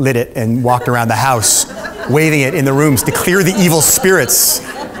lit it and walked around the house, waving it in the rooms to clear the evil spirits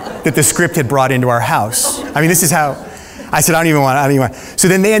that the script had brought into our house. I mean, this is how, I said, I don't even want. So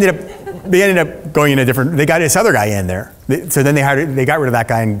then they ended up they ended up going in a different, they got this other guy in there. So then they got rid of that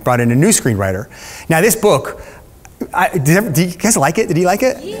guy and brought in a new screenwriter. Now this book, do you guys like it? Did you like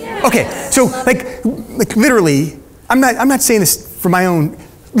it? Yeah. Okay, so like literally, I'm not saying this for my own,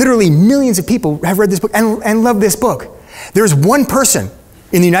 literally millions of people have read this book and love this book. There's one person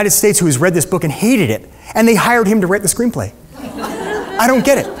in the United States who has read this book and hated it, and they hired him to write the screenplay. I don't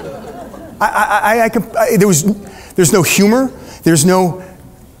get it. There's no humor, there's no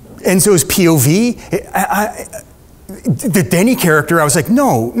Enzo's POV. The Denny character, I was like,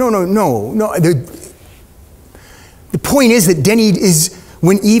 no. The point is that Denny is,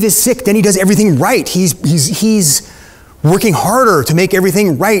 when Eve is sick, Denny does everything right. He's working harder to make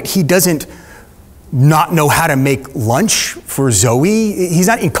everything right. He doesn't not know how to make lunch for Zoe. He's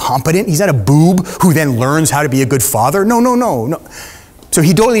not incompetent. He's not a boob who then learns how to be a good father. No. So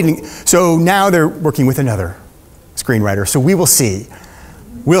he totally didn't. So now they're working with another screenwriter. So we will see.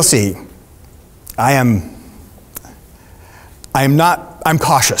 We'll see. I'm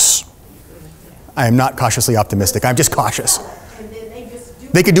cautious. I am not cautiously optimistic. I'm just cautious. And then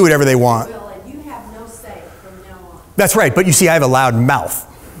they can do whatever they want. And you have no say from now on. That's right, but you see, I have a loud mouth.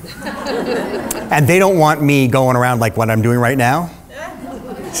 And they don't want me going around like what I'm doing right now.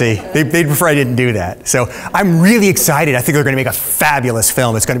 See, they'd prefer I didn't do that. So I'm really excited. I think they're going to make a fabulous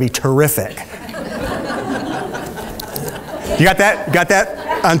film. It's going to be terrific. You got that? Got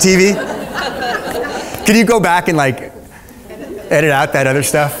that on TV? Can you go back and like edit out that other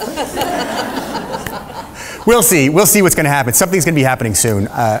stuff? We'll see. We'll see what's going to happen. Something's going to be happening soon.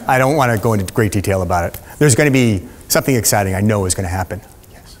 I don't want to go into great detail about it. There's going to be something exciting I know is going to happen.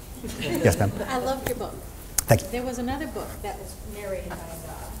 Yes. Yes, ma'am. I loved your book. Thank you. There was another book that was narrated by a dog,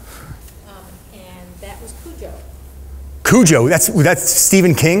 and that was Cujo. Cujo. That's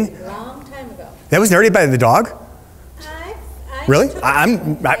Stephen King. Long time ago. That was narrated by the dog. Really?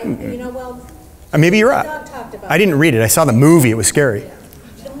 Maybe you're right. I didn't read it. I saw the movie. It was scary.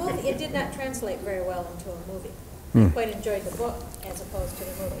 The movie, it did not translate very well into a movie. I quite enjoyed the book as opposed to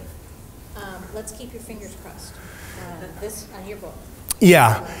the movie. Let's keep your fingers crossed. This on your book.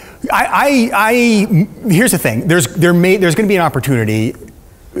 Yeah, here's the thing. There's going to be an opportunity.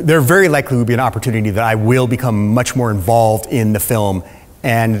 There very likely will be an opportunity that I will become much more involved in the film,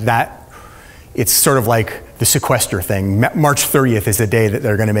 and that it's sort of like the sequester thing. March 30th is the day that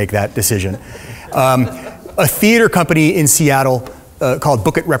they're going to make that decision. A theater company in Seattle called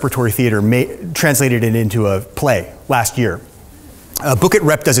Book It Repertory Theater translated it into a play last year. Book It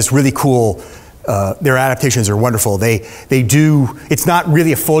Rep does this really cool. Their adaptations are wonderful. It's not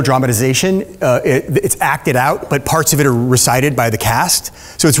really a full dramatization. It's acted out, but parts of it are recited by the cast.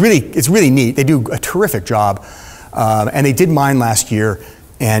 So it's really neat. They do a terrific job. And they did mine last year,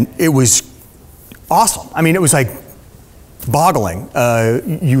 and it was awesome. I mean, it was like boggling.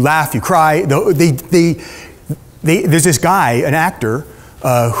 You laugh, you cry. There's this guy, an actor,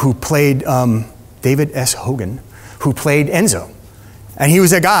 who played David S. Hogan, who played Enzo. And he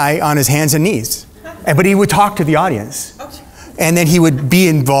was a guy on his hands and knees. But he would talk to the audience. And then he would be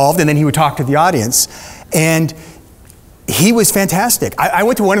involved, and then he would talk to the audience. And he was fantastic. I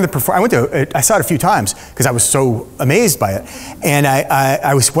went to one of the I saw it a few times because I was so amazed by it. And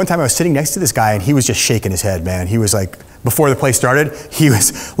one time I was sitting next to this guy, and he was just shaking his head, man. He was like, before the play started, he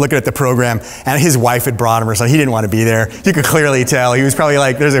was looking at the program, and his wife had brought him or something. He didn't want to be there. You could clearly tell. He was probably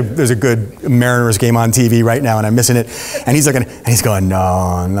like, there's a good Mariners game on TV right now, and I'm missing it. And he's looking, and he's going,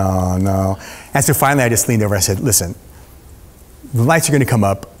 no. And so finally I just leaned over and I said, listen, the lights are going to come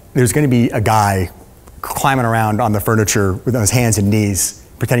up. There's going to be a guy climbing around on the furniture with his hands and knees,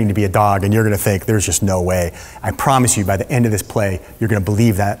 pretending to be a dog, and you're going to think, there's just no way. I promise you, by the end of this play, you're going to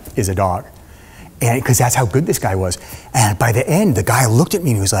believe that is a dog. And because that's how good this guy was. And by the end, the guy looked at me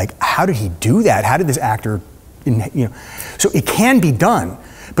and he was like, how did he do that? How did this actor, So it can be done,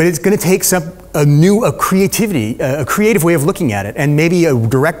 but it's going to take a creative way of looking at it, and maybe a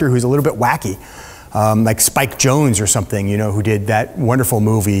director who's a little bit wacky, like Spike Jonze or something, who did that wonderful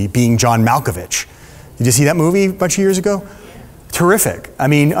movie, Being John Malkovich. Did you see that movie a bunch of years ago? Terrific. I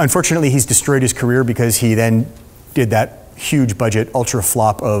mean, unfortunately, he's destroyed his career because he then did that huge budget ultra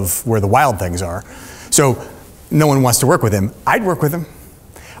flop of Where the Wild Things Are. So no one wants to work with him. I'd work with him.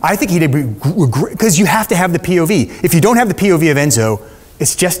 I think he'd be great, because you have to have the POV. If you don't have the POV of Enzo,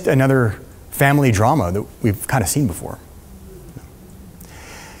 it's just another family drama that we've kind of seen before.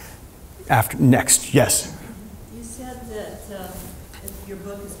 Next, yes? You said that your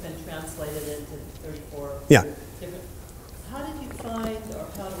book has been translated into 34 Yeah. different. How did you find, or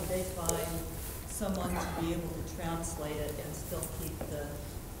how did they find someone to be able to translate it and still keep the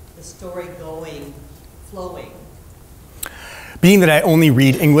story going, flowing? Being that I only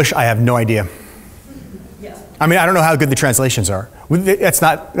read English, I have no idea. Yeah. I mean, I don't know how good the translations are.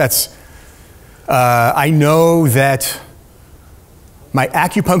 I know that my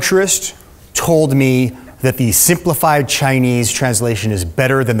acupuncturist told me that the simplified Chinese translation is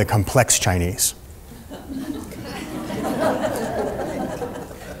better than the complex Chinese.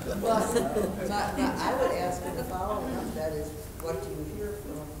 I would ask you the following, that is, what do you hear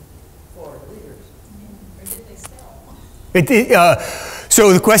from foreign leaders? Or did they sell?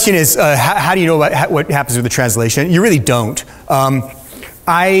 So the question is, how do you know about what happens with the translation? You really don't.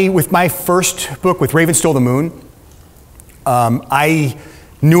 With my first book, with Raven Stole the Moon, I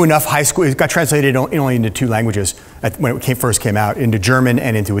knew enough high school, it got translated only into 2 languages when it first came out, into German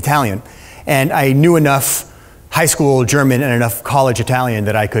and into Italian. And I knew enough high school German and enough college Italian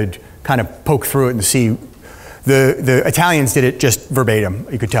that I could kind of poke through it and see. The Italians did it just verbatim,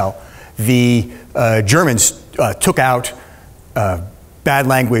 you could tell. The Germans took out bad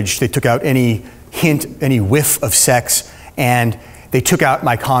language, they took out any hint, any whiff of sex, and they took out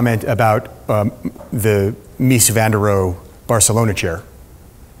my comment about the Mies van der Rohe Barcelona chair.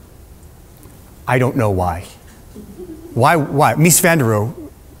 I don't know why. Why? Mies van der Rohe,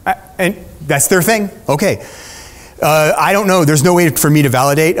 and that's their thing? Okay. I don't know. There's no way for me to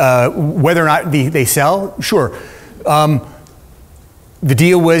validate whether or not they sell. Sure. The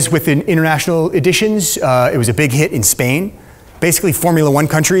deal was with the international editions. It was a big hit in Spain. Basically, Formula One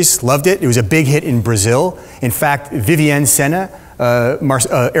countries loved it. It was a big hit in Brazil. In fact, Vivienne Senna,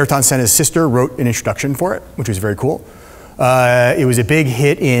 Ayrton Senna's sister, wrote an introduction for it, which was very cool. It was a big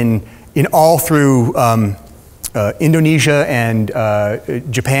hit in all through Indonesia and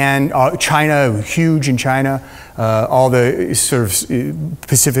Japan, China, huge in China, all the sort of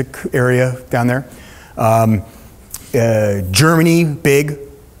Pacific area down there. Germany, big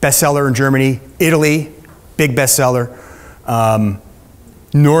bestseller in Germany. Italy, big bestseller.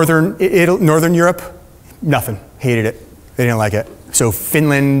 Northern Europe, nothing, hated it. They didn't like it. So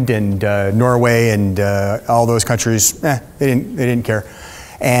Finland and Norway and all those countries, they didn't care.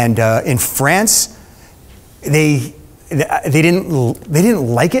 And in France, they didn't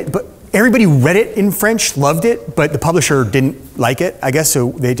like it, but everybody read it in French, loved it, but the publisher didn't like it, I guess,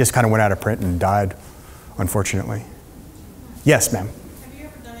 so they just kind of went out of print and died, unfortunately. Yes, ma'am. Have you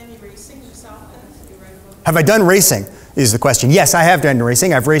ever done any racing yourself? Have I done racing, is the question. Yes, I have done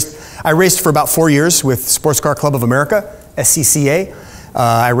racing. I raced for about 4 years with Sports Car Club of America, SCCA.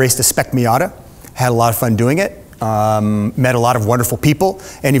 I raced a Spec Miata, had a lot of fun doing it, met a lot of wonderful people.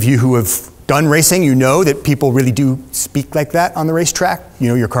 Any of you who have done racing, you know that people really do speak like that on the racetrack. You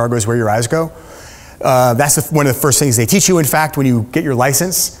know, your car goes where your eyes go. That's one of the first things they teach you, in fact, when you get your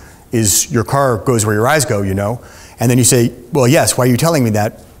license, is your car goes where your eyes go, you know. And then you say, well, yes, why are you telling me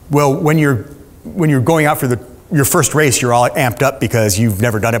that? Well, when you're going out for your first race, you're all amped up because you've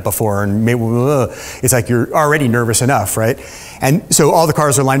never done it before, and maybe, it's like you're already nervous enough, right? And so all the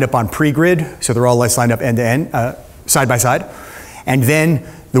cars are lined up on pre-grid, so they're all lined up end to end, side by side. And then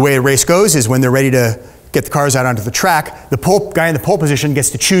the way a race goes is when they're ready to get the cars out onto the track, the guy in the pole position gets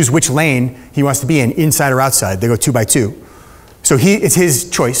to choose which lane he wants to be in, inside or outside. They go 2 by 2. So it's his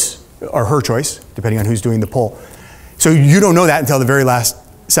choice, or her choice, depending on who's doing the pole. So you don't know that until the very last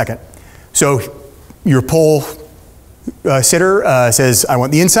second. So your pole sitter says, I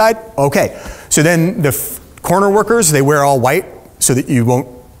want the inside. Okay. So then the corner workers, they wear all white so that you won't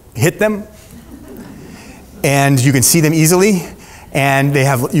hit them. And you can see them easily. And they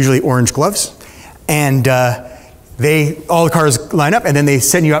have usually orange gloves. And all the cars line up, and then they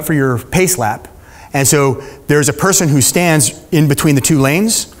send you out for your pace lap. And so there's a person who stands in between the 2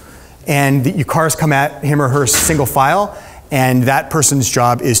 lanes, and your cars come at him or her single file, and that person's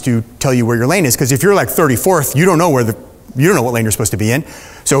job is to tell you where your lane is. Because if you're like 34th, you don't know what lane you're supposed to be in.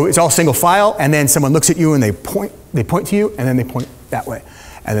 So it's all single file, and then someone looks at you and they point to you, and then they point that way.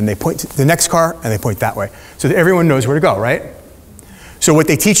 And then they point to the next car, and they point that way. So that everyone knows where to go, right? So what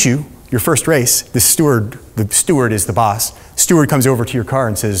they teach you, your first race, the steward is the boss. Steward comes over to your car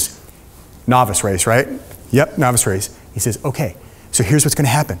and says, novice race, right? Yep, novice race. He says, okay, so here's what's gonna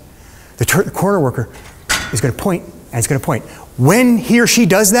happen. The corner worker is gonna point, and it's gonna point. When he or she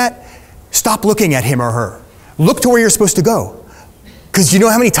does that, stop looking at him or her. Look to where you're supposed to go. Because you know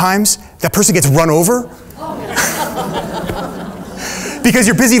how many times that person gets run over? Because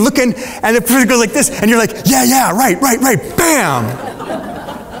you're busy looking, and the person goes like this, and you're like, yeah, right, bam!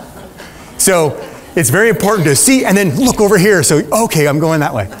 So it's very important to see, and then look over here, so, okay, I'm going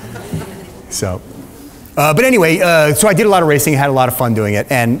that way. So, but anyway, so I did a lot of racing, had a lot of fun doing it,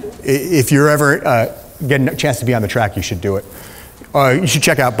 and if you're ever getting a chance to be on the track, you should do it. You should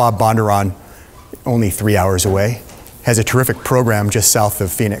check out Bob Bondurant, only 3 hours away. has a terrific program just south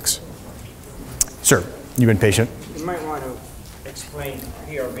of Phoenix. Sir, you've been patient. You might want to explain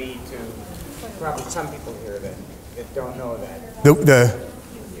POV to probably some people here that don't know that. The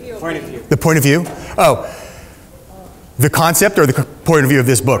Point of view. The point of view? Oh, the concept or the point of view of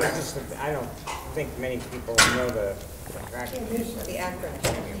this book? I don't think many people know the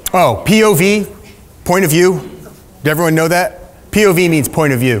acronym. Oh, POV, point of view. Did everyone know that? POV means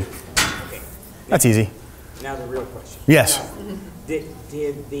point of view. That's easy. Now the real question. Yes. Did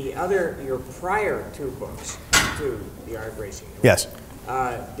your prior two books to The Art of Racing? Yes.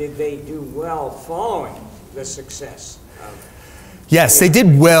 Did they do well following the success of? Yes, they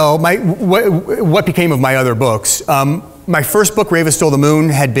did well. What became of my other books? My first book, Raven Stole the Moon,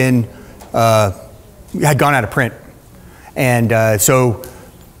 had gone out of print, and so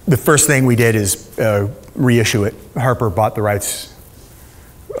the first thing we did is reissue it. Harper bought the rights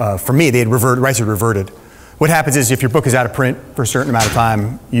for me. Rights had reverted. What happens is if your book is out of print for a certain amount of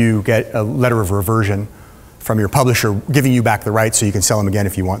time, you get a letter of reversion from your publisher giving you back the rights so you can sell them again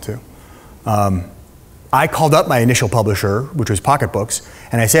if you want to. I called up my initial publisher, which was Pocket Books,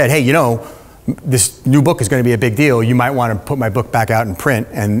 and I said, hey, you know, this new book is going to be a big deal. You might want to put my book back out in print.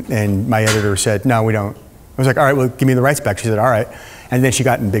 And my editor said, no, we don't. I was like, all right, well, give me the rights back. She said, all right. And then she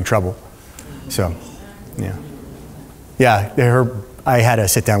got in big trouble. So, yeah. Yeah, I had to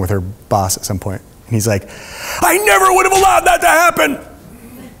sit down with her boss at some point. And he's like, I never would have allowed that to happen.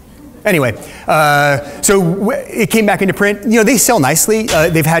 Anyway, so it came back into print. You know, they sell nicely.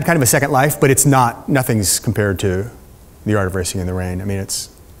 They've had kind of a second life, but nothing's compared to The Art of Racing in the Rain. I mean, it's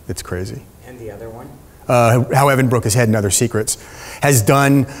crazy. And the other one? How Evan Broke His Head and Other Secrets has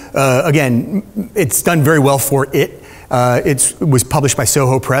done, again, it's done very well for it. It was published by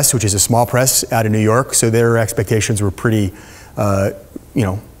Soho Press, which is a small press out of New York, so their expectations were pretty,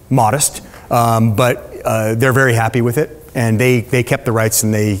 modest, but they're very happy with it. And they kept the rights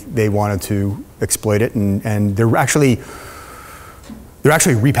and they wanted to exploit it, and they're actually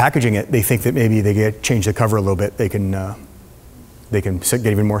repackaging it. They think that maybe they change the cover a little bit. They can get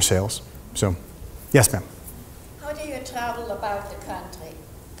even more sales. So, yes, ma'am. How do you travel about the country?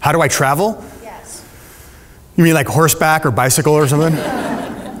 How do I travel? Yes. You mean like horseback or bicycle or something?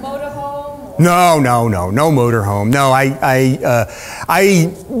 Motorhome? No motorhome. No, I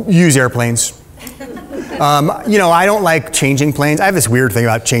use airplanes. I don't like changing planes. I have this weird thing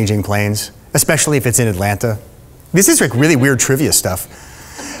about changing planes, especially if it's in Atlanta. This is like really weird trivia stuff.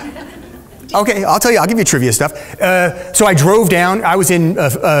 Okay, I'll tell you, I'll give you trivia stuff. So I drove down, I was in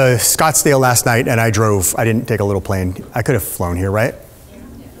Scottsdale last night and I drove. I didn't take a little plane. I could have flown here, right?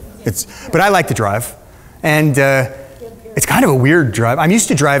 But I like to drive. And it's kind of a weird drive. I'm used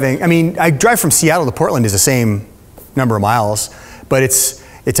to driving, I drive from Seattle to Portland is the same number of miles, but it's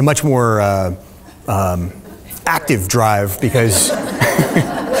a much more active drive because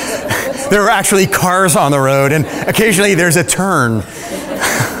there are actually cars on the road and occasionally there's a turn.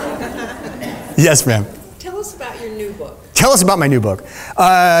 Yes, ma'am. Tell us about your new book. Tell us about my new book.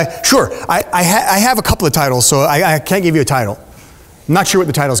 Sure. I have a couple of titles, so I can't give you a title. I'm not sure what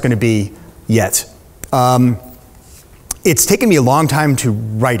the title is going to be yet. It's taken me a long time to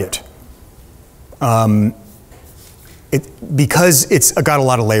write it. Because it's got a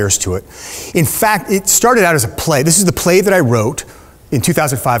lot of layers to it. In fact, it started out as a play. This is the play that I wrote in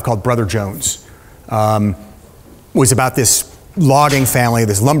 2005 called Brother Jones. Was about this logging family,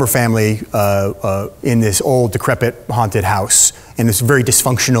 this lumber family in this old decrepit haunted house, and this very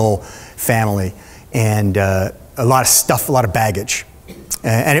dysfunctional family, and a lot of stuff, a lot of baggage.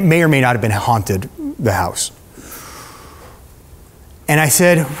 And it may or may not have been haunted, the house. And I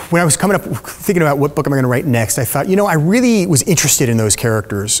said, when I was thinking about what book am I going to write next, I thought, I really was interested in those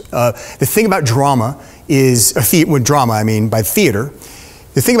characters. The thing about drama is, with drama, I mean by theater,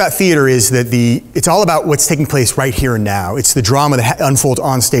 the thing about theater is that it's all about what's taking place right here and now. It's the drama that unfolds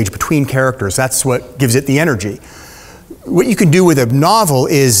on stage between characters. That's what gives it the energy. What you can do with a novel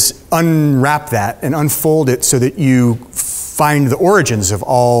is unwrap that and unfold it so that you find the origins of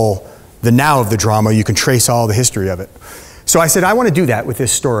all the now of the drama. You can trace all the history of it. So I said, I want to do that with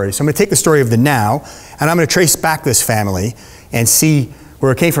this story. So I'm going to take the story of the now, and I'm going to trace back this family and see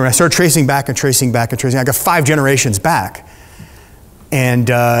where it came from. And I started tracing back and tracing back and tracing. I got 5 generations back. And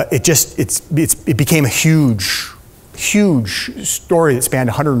it became a huge story that spanned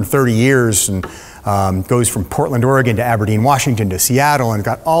 130 years and goes from Portland, Oregon to Aberdeen, Washington to Seattle, and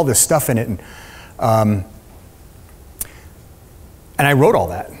got all this stuff in it. And I wrote all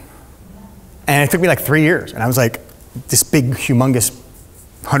that. And it took me like 3 years. And I was like, this big, humongous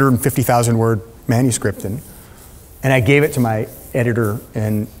 150,000 word manuscript. And I gave it to my editor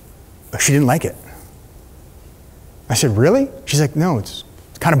and she didn't like it. I said, really? She's like, no, it's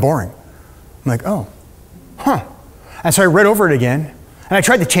kind of boring. I'm like, oh, huh. And so I read over it again, and I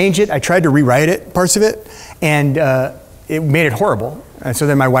tried to change it. I tried to rewrite it, parts of it, and it made it horrible. And so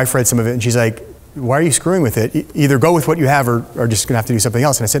then my wife read some of it, and she's like, why are you screwing with it? Either go with what you have or just gonna have to do something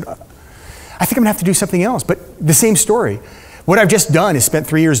else. And I said, I think I'm gonna have to do something else, but the same story. What I've just done is spent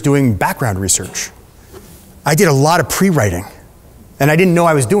 3 years doing background research. I did a lot of pre-writing, and I didn't know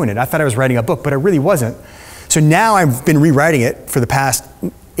I was doing it. I thought I was writing a book, but I really wasn't. So now I've been rewriting it for the past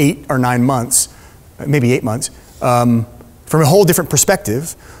 8 or 9 months, maybe 8 months, from a whole different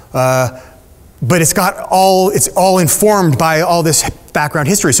perspective. But it's all informed by all this background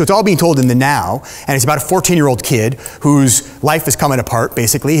history. So it's all being told in the now, and it's about a 14-year-old kid whose life is coming apart,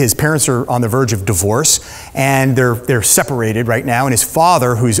 basically. His parents are on the verge of divorce, and they're separated right now, and his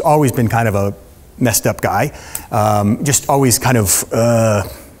father, who's always been kind of a messed up guy, just always kind of,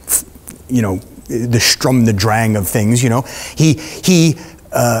 the strum, the drang of things, He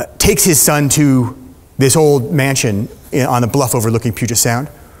takes his son to this old mansion on the bluff overlooking Puget Sound,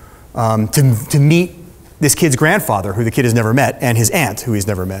 to meet this kid's grandfather, who the kid has never met, and his aunt, who he's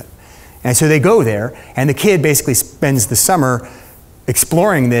never met. And so they go there, and the kid basically spends the summer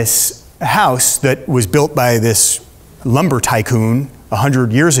exploring this house that was built by this lumber tycoon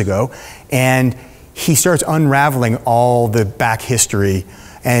 100 years ago, and he starts unraveling all the back history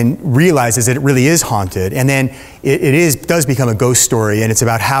and realizes that it really is haunted. And then it does become a ghost story, and it's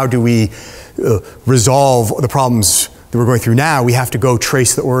about how do we resolve the problems that we're going through now. We have to go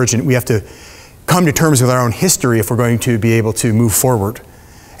trace the origin. We have to come to terms with our own history if we're going to be able to move forward.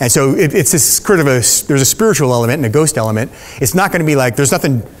 And so it's this sort of there's a spiritual element and a ghost element. It's not going to be like,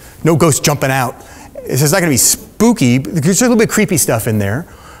 no ghost jumping out. It's not going to be spooky. There's a little bit of creepy stuff in there,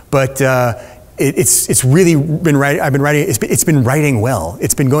 but it's really been writing. I've been writing. It's been writing well.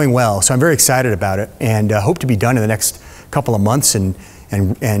 It's been going well. So I'm very excited about it, and hope to be done in the next couple of months and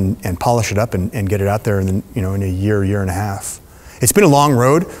polish it up and get it out there in a year and a half. It's been a long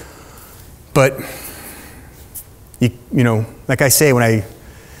road, but like I say when I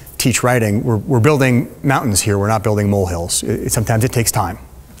teach writing, we're building mountains here. We're not building molehills. Sometimes it takes time,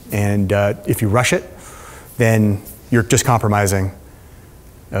 and if you rush it, then you're just compromising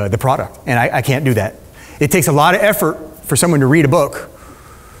the product, and I can't do that. It takes a lot of effort for someone to read a book.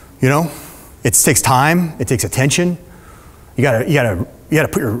 It takes time. It takes attention. You gotta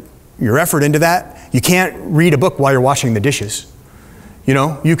put your effort into that. You can't read a book while you're washing the dishes.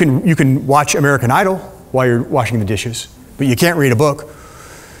 You can watch American Idol while you're washing the dishes, but you can't read a book.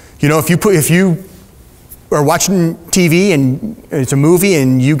 If you are watching TV and it's a movie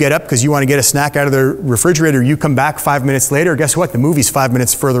and you get up because you want to get a snack out of the refrigerator, you come back 5 minutes later, guess what? The movie's 5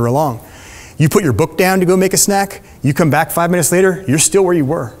 minutes further along. You put your book down to go make a snack, you come back 5 minutes later, you're still where you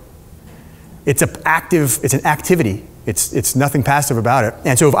were. It's an activity. It's nothing passive about it.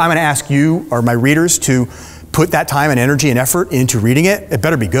 And so if I'm going to ask you or my readers to put that time and energy and effort into reading it, it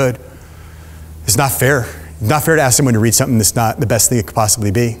better be good. It's not fair. It's not fair to ask someone to read something that's not the best thing it could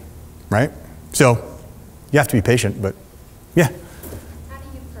possibly be, right? So you have to be patient, but yeah. How do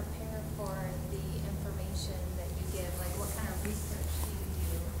you prepare for the information that you give? Like, what kind of research do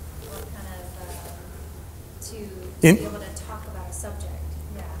you do? What kind of, to be able to talk about a subject?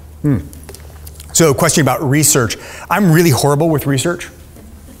 Yeah. So, question about research. I'm really horrible with research.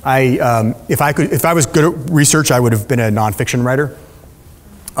 If I was good at research, I would have been a nonfiction writer.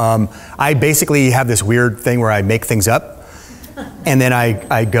 I basically have this weird thing where I make things up, and then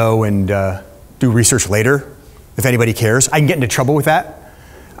I go and do research later, if anybody cares. I can get into trouble with that.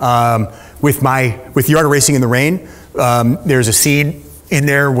 With The Art of Racing in the Rain, there's a scene in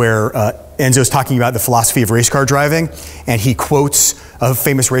there where Enzo's talking about the philosophy of race car driving, and he quotes a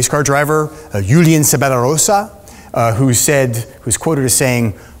famous race car driver, Julian Sabella-Rosa, who's quoted as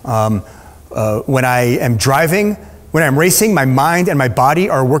saying, when I am racing, my mind and my body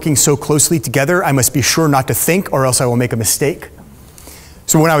are working so closely together, I must be sure not to think or else I will make a mistake.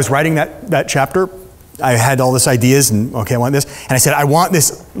 So when I was writing that chapter, I had all these ideas and, okay, I want this. And I said, I want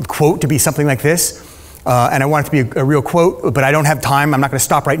this quote to be something like this. And I want it to be a real quote, but I don't have time. I'm not going to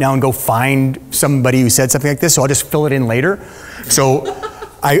stop right now and go find somebody who said something like this, so I'll just fill it in later. So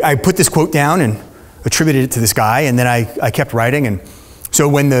I put this quote down and attributed it to this guy, and then I kept writing. And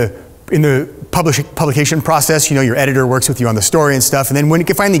so in the publication process, your editor works with you on the story and stuff, and then when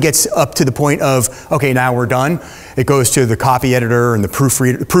it finally gets up to the point of, okay, now we're done, it goes to the copy editor and the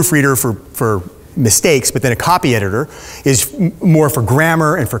proofreader for mistakes, but then a copy editor is more for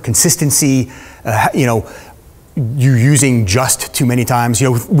grammar and for consistency, you using just too many times,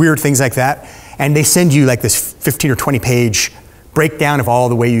 weird things like that. And they send you like this 15 or 20 page breakdown of all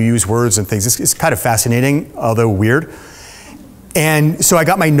the way you use words and things. It's kind of fascinating, although weird. And so I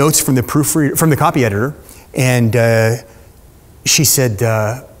got my notes from the proofreader, from the copy editor, and she said,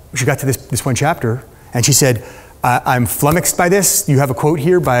 she got to this one chapter, and she said, I'm flummoxed by this. You have a quote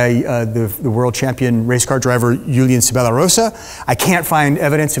here by the world champion race car driver Julian Sabella Rosa. I can't find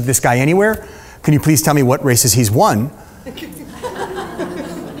evidence of this guy anywhere. Can you please tell me what races he's won?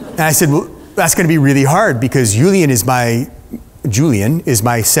 And I said, well, that's going to be really hard because Julian is my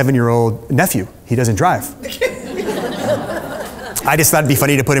 7-year-old nephew. He doesn't drive. I just thought it'd be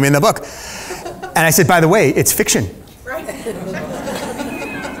funny to put him in the book. And I said, by the way, it's fiction.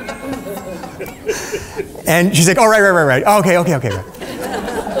 And she's like, oh, right. Okay.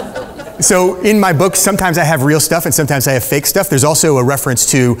 So in my book, sometimes I have real stuff and sometimes I have fake stuff. There's also a reference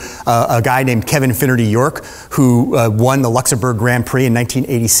to a guy named Kevin Finnerty York who won the Luxembourg Grand Prix in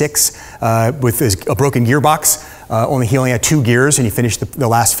 1986 with a broken gearbox. He only had 2 gears, and he finished the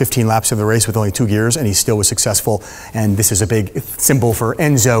last 15 laps of the race with only 2 gears, and he still was successful. And this is a big symbol for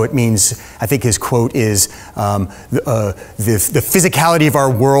Enzo. It means, I think his quote is, the physicality of our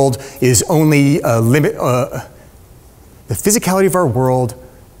world is only a limit. The physicality of our world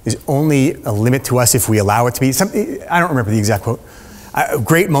is only a limit to us if we allow it to be. I don't remember the exact quote. A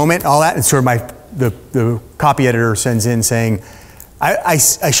great moment, all that, and sort of the copy editor sends in saying,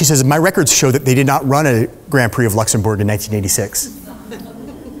 she says, my records show that they did not run a Grand Prix of Luxembourg in 1986.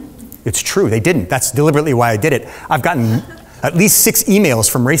 It's true, they didn't. That's deliberately why I did it. I've gotten at least 6 emails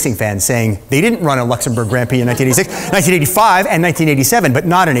from racing fans saying they didn't run a Luxembourg Grand Prix in 1986, 1985 and 1987, but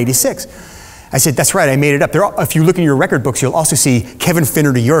not in 86. I said, that's right, I made it up. If you look in your record books, you'll also see Kevin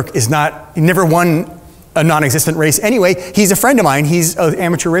Finnerty York he never won a non-existent race. Anyway, he's a friend of mine. He's an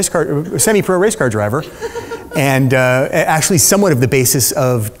amateur race car, semi-pro race car driver. And actually somewhat of the basis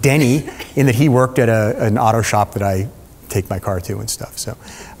of Denny in that he worked at an auto shop that I take my car to and stuff. So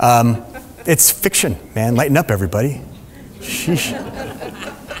it's fiction, man. Lighten up, everybody. Sheesh.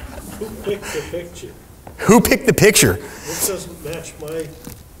 Who picked the picture? Who picked the picture? This doesn't match my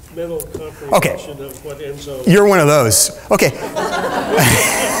mental comprehension of what Enzo... You're one of those. Okay.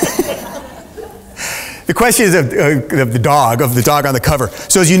 The question is of the dog on the cover.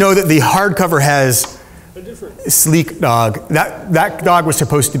 So as you know, that the hardcover has sleek dog. That dog was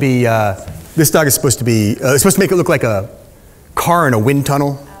supposed to be, this dog is supposed to be, it's supposed to make it look like a car in a wind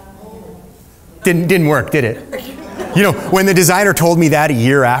tunnel. Didn't work, did it? You know, when the designer told me that a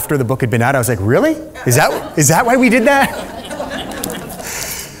year after the book had been out, I was like, really? Is that why we did that?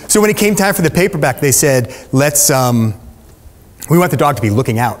 So when it came time for the paperback, they said, we want the dog to be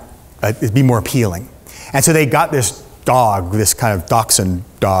looking out, it'd be more appealing. And so they got this dog, this kind of dachshund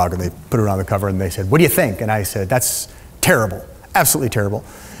dog, and they put it on the cover and they said, what do you think? And I said, that's terrible, absolutely terrible.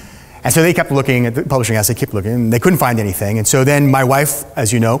 And so they kept looking at the publishing house, they kept looking, and they couldn't find anything. And so then my wife,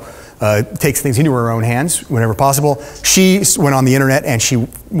 as you know, takes things into her own hands whenever possible. She went on the internet and she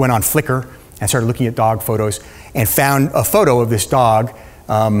went on Flickr and started looking at dog photos and found a photo of this dog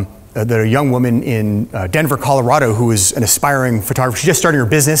that a young woman in Denver, Colorado, who is an aspiring photographer. She's just starting her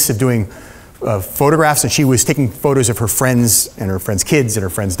business of doing photographs, and she was taking photos of her friends and her friends' kids and her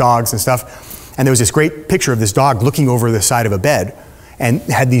friends' dogs and stuff. And there was this great picture of this dog looking over the side of a bed and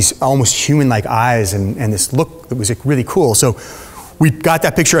had these almost human-like eyes and this look that was like really cool. So we got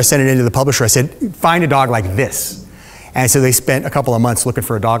that picture, I sent it into the publisher. I said, find a dog like this. And so they spent a couple of months looking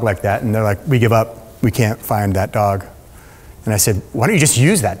for a dog like that, and they're like, we give up, we can't find that dog. And I said, why don't you just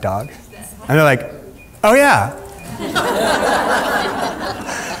use that dog? And they're like, oh yeah.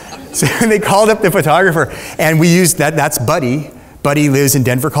 So they called up the photographer, and we used that. That's Buddy. Buddy lives in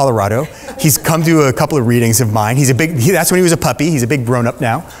Denver, Colorado. He's come to a couple of readings of mine. That's when he was a puppy. He's a big grown-up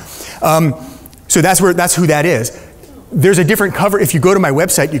now. So that's who that is. There's a different cover. If you go to my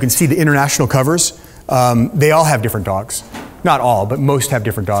website, you can see the international covers. They all have different dogs. Not all, but most have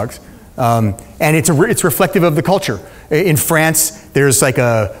different dogs. And it's reflective of the culture. In France, there's like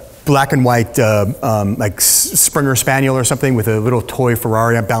a black and white like Springer Spaniel or something with a little toy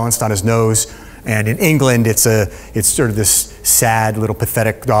Ferrari balanced on his nose. And in England, it's sort of this sad little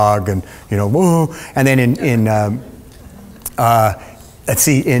pathetic dog, and you know, whoa. And then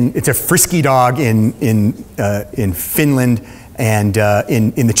it's a frisky dog in Finland, and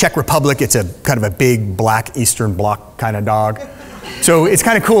in the Czech Republic, it's a kind of a big black Eastern Bloc kind of dog. So it's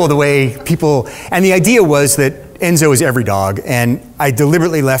kind of cool the way people, and the idea was that Enzo is every dog, and I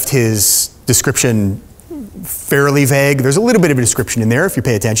deliberately left his description fairly vague. There's a little bit of a description in there if you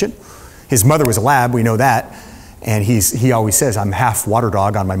pay attention. His mother was a lab, we know that, and he always says, I'm half water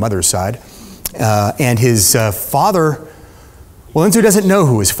dog on my mother's side. And his father, well, Enzo doesn't know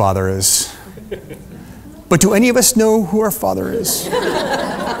who his father is. But do any of us know who our father is?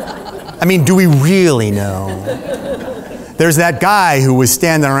 I mean, do we really know? There's that guy who was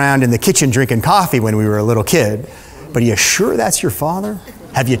standing around in the kitchen drinking coffee when we were a little kid. But are you sure that's your father?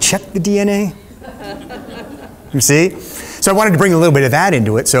 Have you checked the DNA? You see? So I wanted to bring a little bit of that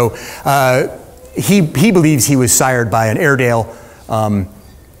into it. So he believes he was sired by an Airedale.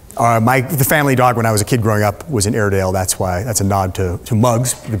 The family dog when I was a kid growing up was an Airedale. That's a nod to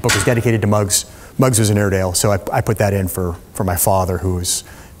Muggs. The book is dedicated to Muggs. Muggs was an Airedale. So I put that in for my father, who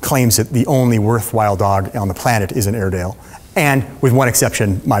claims that the only worthwhile dog on the planet is an Airedale. And with one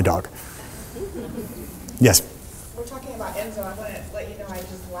exception, my dog. Yes? We're talking about Enzo. I want to let you know I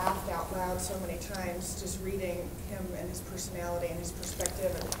just laughed out loud so many times just reading him and his personality and his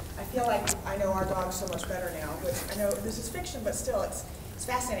perspective. And I feel like I know our dog so much better now. But I know this is fiction, but still, it's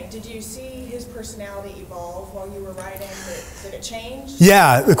fascinating. Did you see his personality evolve while you were writing? Did it change?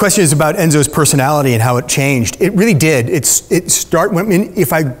 Yeah, the question is about Enzo's personality and how it changed. It really did.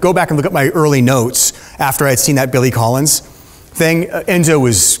 If I go back and look at my early notes after I had seen that Billy Collins thing, Enzo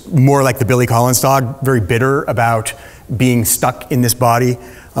was more like the Billy Collins dog, very bitter about being stuck in this body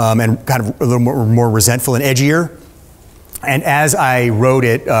and kind of a little more resentful and edgier. And as I wrote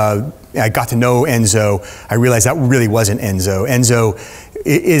it, I got to know Enzo. I realized that really wasn't Enzo. Enzo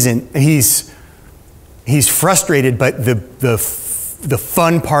isn't. He's frustrated, but the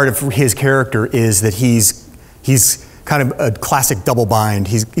fun part of his character is that he's kind of a classic double bind.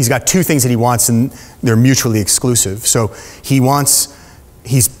 He's got two things that he wants, and they're mutually exclusive. So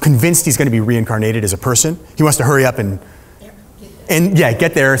he's convinced he's going to be reincarnated as a person. He wants to hurry up and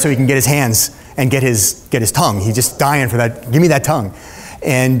get there so he can get his hands and get his tongue. He's just dying for that. Give me that tongue.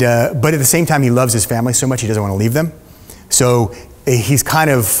 And but at the same time, he loves his family so much he doesn't want to leave them. So he's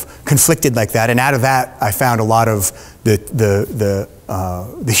kind of conflicted like that. And out of that, I found a lot of the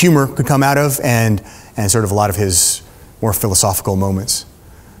humor could come out of, and sort of a lot of his more philosophical moments.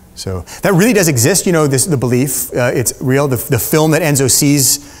 So that really does exist. You know, the belief. It's real. The film that Enzo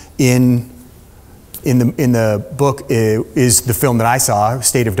sees in the book is the film that I saw,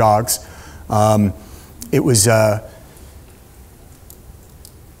 State of Dogs. It was.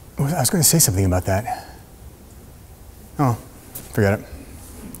 I was going to say something about that. Oh, forget it.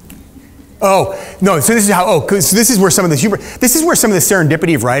 Oh no! So this is how. So this is where some of the humor. This is where some of the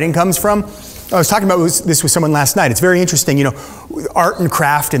serendipity of writing comes from. I was talking about this with someone last night. It's very interesting, you know, art and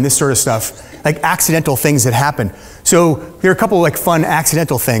craft and this sort of stuff, like accidental things that happen. So there are a couple of like fun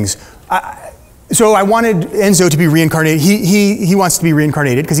accidental things. So I wanted Enzo to be reincarnated. He wants to be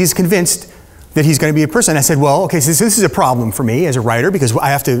reincarnated because he's convinced that he's going to be a person. I said, well, okay, so this is a problem for me as a writer because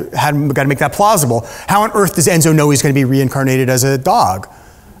I got to make that plausible. How on earth does Enzo know he's going to be reincarnated as a dog?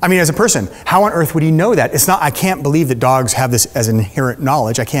 I mean, as a person. How on earth would he know that? I can't believe that dogs have this as inherent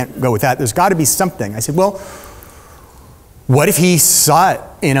knowledge. I can't go with that. There's got to be something. I said, well, what if he saw it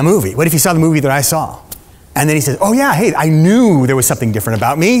in a movie? What if he saw the movie that I saw? And then he said, oh yeah, hey, I knew there was something different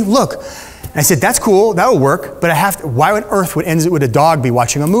about me. Look. And I said, that's cool, that'll work, but why on earth would a dog be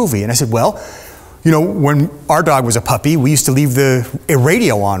watching a movie? And I said, well, you know, when our dog was a puppy, we used to leave a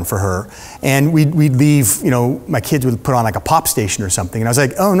radio on for her. And we'd leave, you know, my kids would put on like a pop station or something. And I was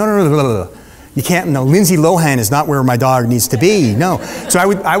like, oh, no. You can't, no, Lindsay Lohan is not where my dog needs to be, no. So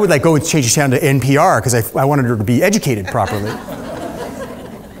I would like go and change the channel to NPR because I wanted her to be educated properly.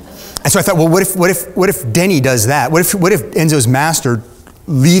 And so I thought, well, what if Denny does that? What if Enzo's master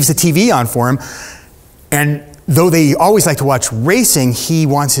leaves the TV on for him, and though they always like to watch racing, he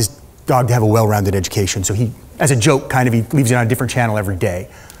wants his dog to have a well-rounded education. So he, as a joke, kind of, he leaves it on a different channel every day.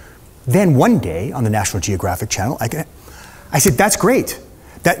 Then one day on the National Geographic channel, I said, that's great.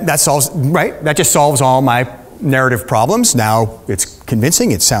 That solves, right? That just solves all my narrative problems. Now it's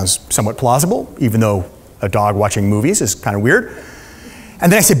convincing. It sounds somewhat plausible, even though a dog watching movies is kind of weird.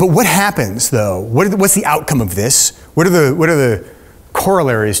 And then I said, but what happens though? What's the outcome of this? What are the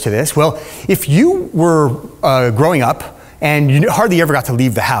corollaries to this? Well, if you were growing up and you hardly ever got to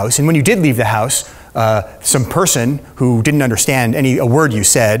leave the house, and when you did leave the house, some person who didn't understand a word you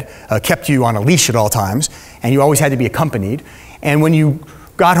said kept you on a leash at all times, and you always had to be accompanied. And when you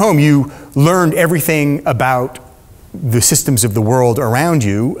got home, you learned everything about the systems of the world around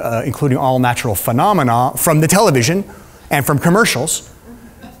you, including all natural phenomena from the television and from commercials.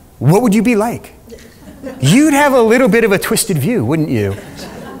 What would you be like? You'd have a little bit of a twisted view, wouldn't you?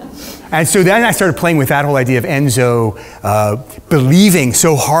 And so then I started playing with that whole idea of Enzo believing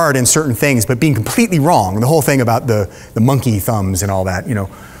so hard in certain things, but being completely wrong. The whole thing about the monkey thumbs and all that, you know,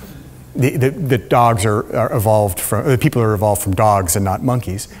 the dogs are evolved from, the people are evolved from dogs and not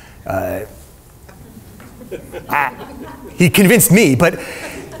monkeys. He convinced me, but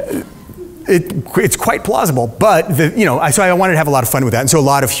It's quite plausible, but so I wanted to have a lot of fun with that, and so a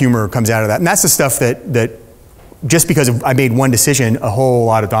lot of humor comes out of that, and that's the stuff that just because I made one decision, a whole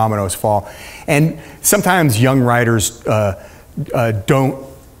lot of dominoes fall, and sometimes young writers don't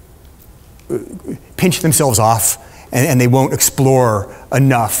pinch themselves off, and they won't explore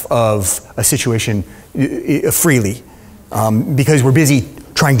enough of a situation freely because we're busy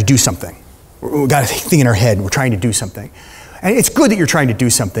trying to do something. We've got a thing in our head, we're trying to do something. And it's good that you're trying to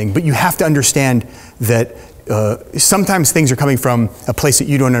do something, but you have to understand that sometimes things are coming from a place that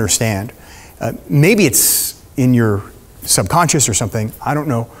you don't understand. Maybe it's in your subconscious or something, I don't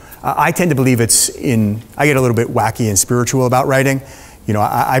know. I tend to believe I get a little bit wacky and spiritual about writing.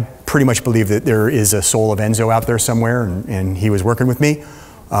 I pretty much believe that there is a soul of Enzo out there somewhere, and he was working with me.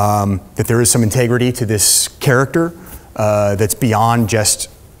 That there is some integrity to this character that's beyond just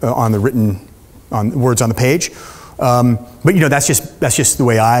on the written, on words on the page. But that's just the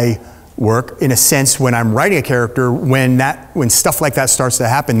way I work. In a sense, when I'm writing a character, when stuff like that starts to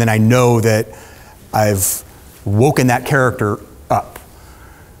happen, then I know that I've woken that character up.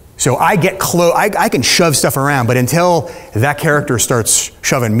 So I get close. I can shove stuff around, but until that character starts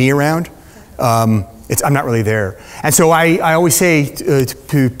shoving me around, I'm not really there. And so I always say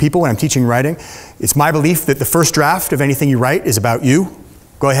to people when I'm teaching writing, it's my belief that the first draft of anything you write is about you.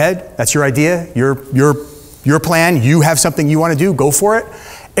 Go ahead. That's your idea. Your plan. You have something you want to do. Go for it.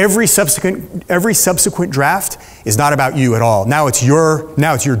 Every subsequent draft is not about you at all. Now it's your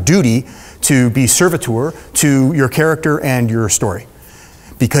duty to be servitor to your character and your story.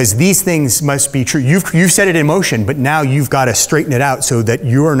 Because these things must be true. You've set it in motion, but now you've got to straighten it out so that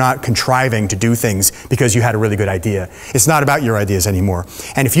you're not contriving to do things because you had a really good idea. It's not about your ideas anymore.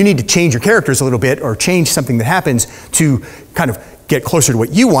 And if you need to change your characters a little bit or change something that happens to kind of get closer to what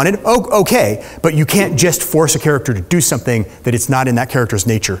you wanted, okay, but you can't just force a character to do something that it's not in that character's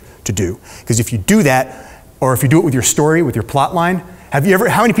nature to do. Because if you do that, or if you do it with your story, with your plot line, how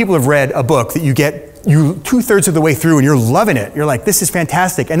many people have read a book that you 2/3 of the way through and you're loving it? You're like, this is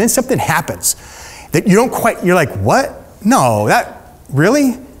fantastic. And then something happens that you don't quite, you're like, what? No,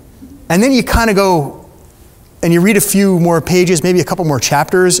 really? And then you kind of go and you read a few more pages, maybe a couple more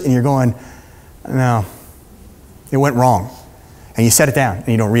chapters, and you're going, no, it went wrong. And you set it down and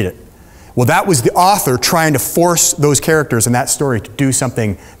you don't read it. Well, that was the author trying to force those characters in that story to do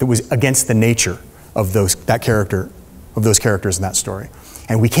something that was against the nature of those characters in that story.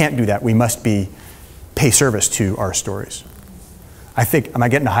 And we can't do that. We must pay service to our stories. Am I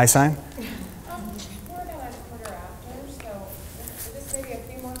getting a high sign? We're going to quarter after, so just maybe a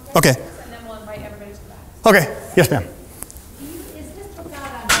few more questions, okay. And then we'll invite everybody to the back. Okay, yes ma'am. Is this book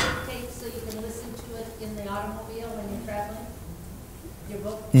out on tape so you can listen to it in the automobile when you're traveling? Your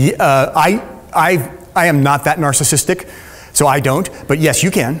book? Yeah, I am not that narcissistic, so I don't, but yes,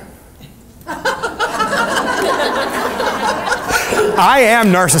 you can. I am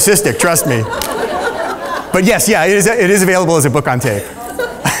narcissistic, trust me. But yes, yeah, it is available as a book on tape.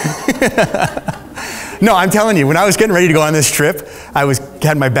 No, I'm telling you, when I was getting ready to go on this trip,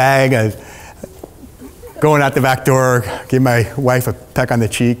 had my bag, going out the back door, give my wife a peck on the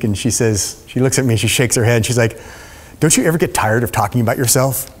cheek, and she looks at me, she shakes her head, and she's like, don't you ever get tired of talking about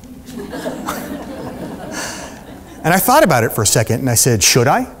yourself? And I thought about it for a second, and I said, should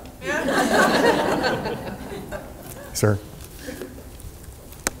I? Sir?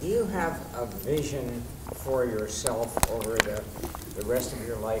 Do you have a vision for yourself over the rest of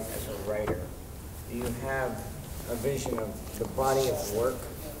your life as a writer? Do you have a vision of the body of work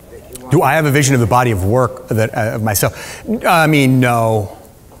that you want? Do I have a vision of the body of work of myself? I mean, no.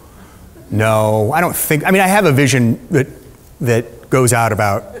 No, I don't think. I mean, I have a vision that goes out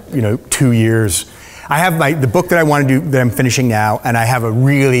about 2 years. I have the book that I want to do that I'm finishing now, and I have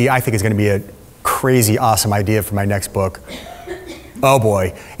I think it's going to be a crazy awesome idea for my next book. Oh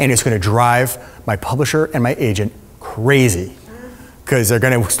boy, and it's going to drive my publisher and my agent crazy because they're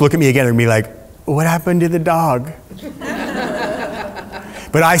going to look at me again and be like, what happened to the dog?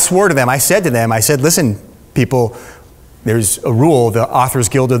 But I swore to them, I said, listen, people, there's a rule, the Authors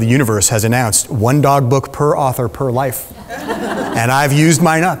Guild of the Universe has announced 1 dog book per author per life. And I've used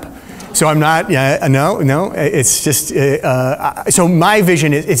mine up. So I'm not, no, it's just, so my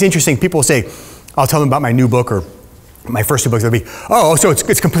vision is, it's interesting, people say, I'll tell them about my new book or my first 2 books, they'll be, oh, so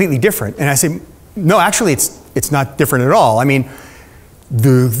it's completely different. And I say, no, actually it's not different at all. I mean,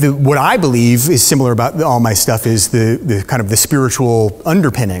 what I believe is similar about all my stuff is the kind of the spiritual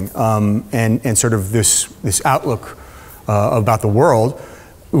underpinning and sort of this outlook about the world,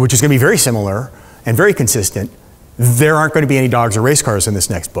 which is going to be very similar and very consistent. There aren't going to be any dogs or race cars in this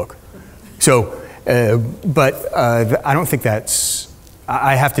next book. So, but I don't think that's,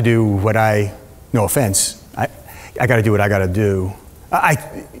 I have to do what no offense, I got to do what I got to do.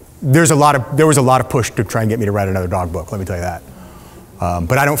 There was a lot of push to try and get me to write another dog book, let me tell you that.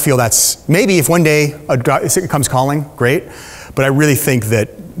 But I don't feel that's, maybe if one day it comes calling, great. But I really think that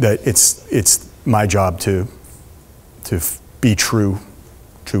it's my job to be true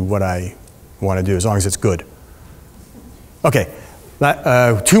to what I want to do, as long as it's good. Okay,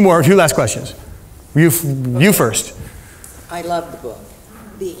 two last questions. You first. I love the book.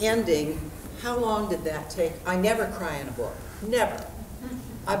 The ending, how long did that take? I never cry in a book, never.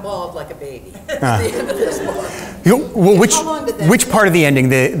 I bawled like a baby at the end of this book. Which part of the ending?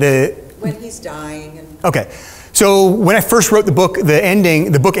 When he's dying. Okay. So when I first wrote the book,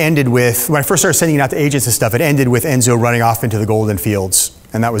 the book ended with, when I first started sending it out to agents and stuff, it ended with Enzo running off into the golden fields,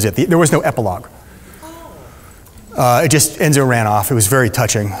 and that was it. There was no epilogue. Enzo ran off. It was very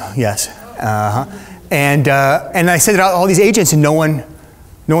touching, yes. And I sent it out to all these agents, and no one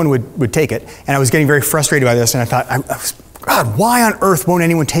would take it. And I was getting very frustrated by this, and I thought, God, why on earth won't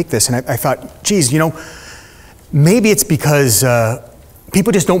anyone take this? And I thought, geez, maybe it's because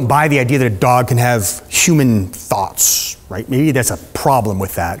people just don't buy the idea that a dog can have human thoughts, right? Maybe that's a problem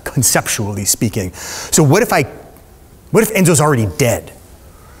with that, conceptually speaking. So what if Enzo's already dead?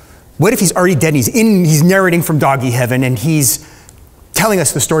 What if he's already dead and he's narrating from doggy heaven and he's telling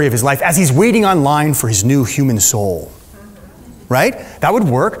us the story of his life as he's waiting online for his new human soul? Right? That would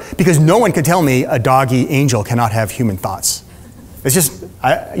work, because no one can tell me a doggy angel cannot have human thoughts. It's just,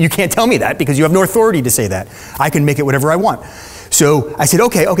 you can't tell me that because you have no authority to say that. I can make it whatever I want. So I said,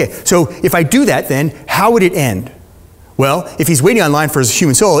 okay, so if I do that, then how would it end? Well, if he's waiting online for his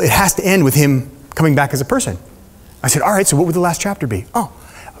human soul, it has to end with him coming back as a person. I said, all right, so what would the last chapter be? Oh,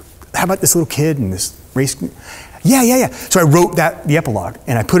 how about this little kid and this race? Yeah. So I wrote the epilogue,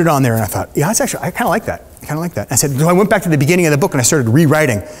 and I put it on there, and I thought, yeah, I kind of like that. I said, so I went back to the beginning of the book, and I started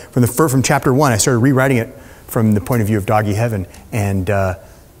rewriting from chapter 1. I started rewriting it from the point of view of doggy heaven, and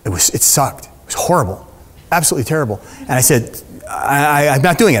it sucked. It was horrible, absolutely terrible. And I said, I'm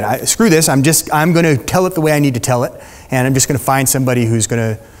not doing it. Screw this. I'm going to tell it the way I need to tell it, and I'm just going to find somebody who's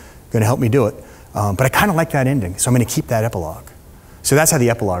going to help me do it. But I kind of like that ending, so I'm going to keep that epilogue. So that's how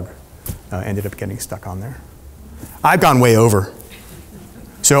the epilogue ended up getting stuck on there. I've gone way over.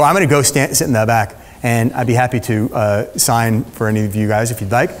 So I'm going to go sit in the back, and I'd be happy to sign for any of you guys if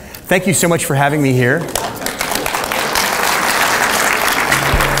you'd like. Thank you so much for having me here.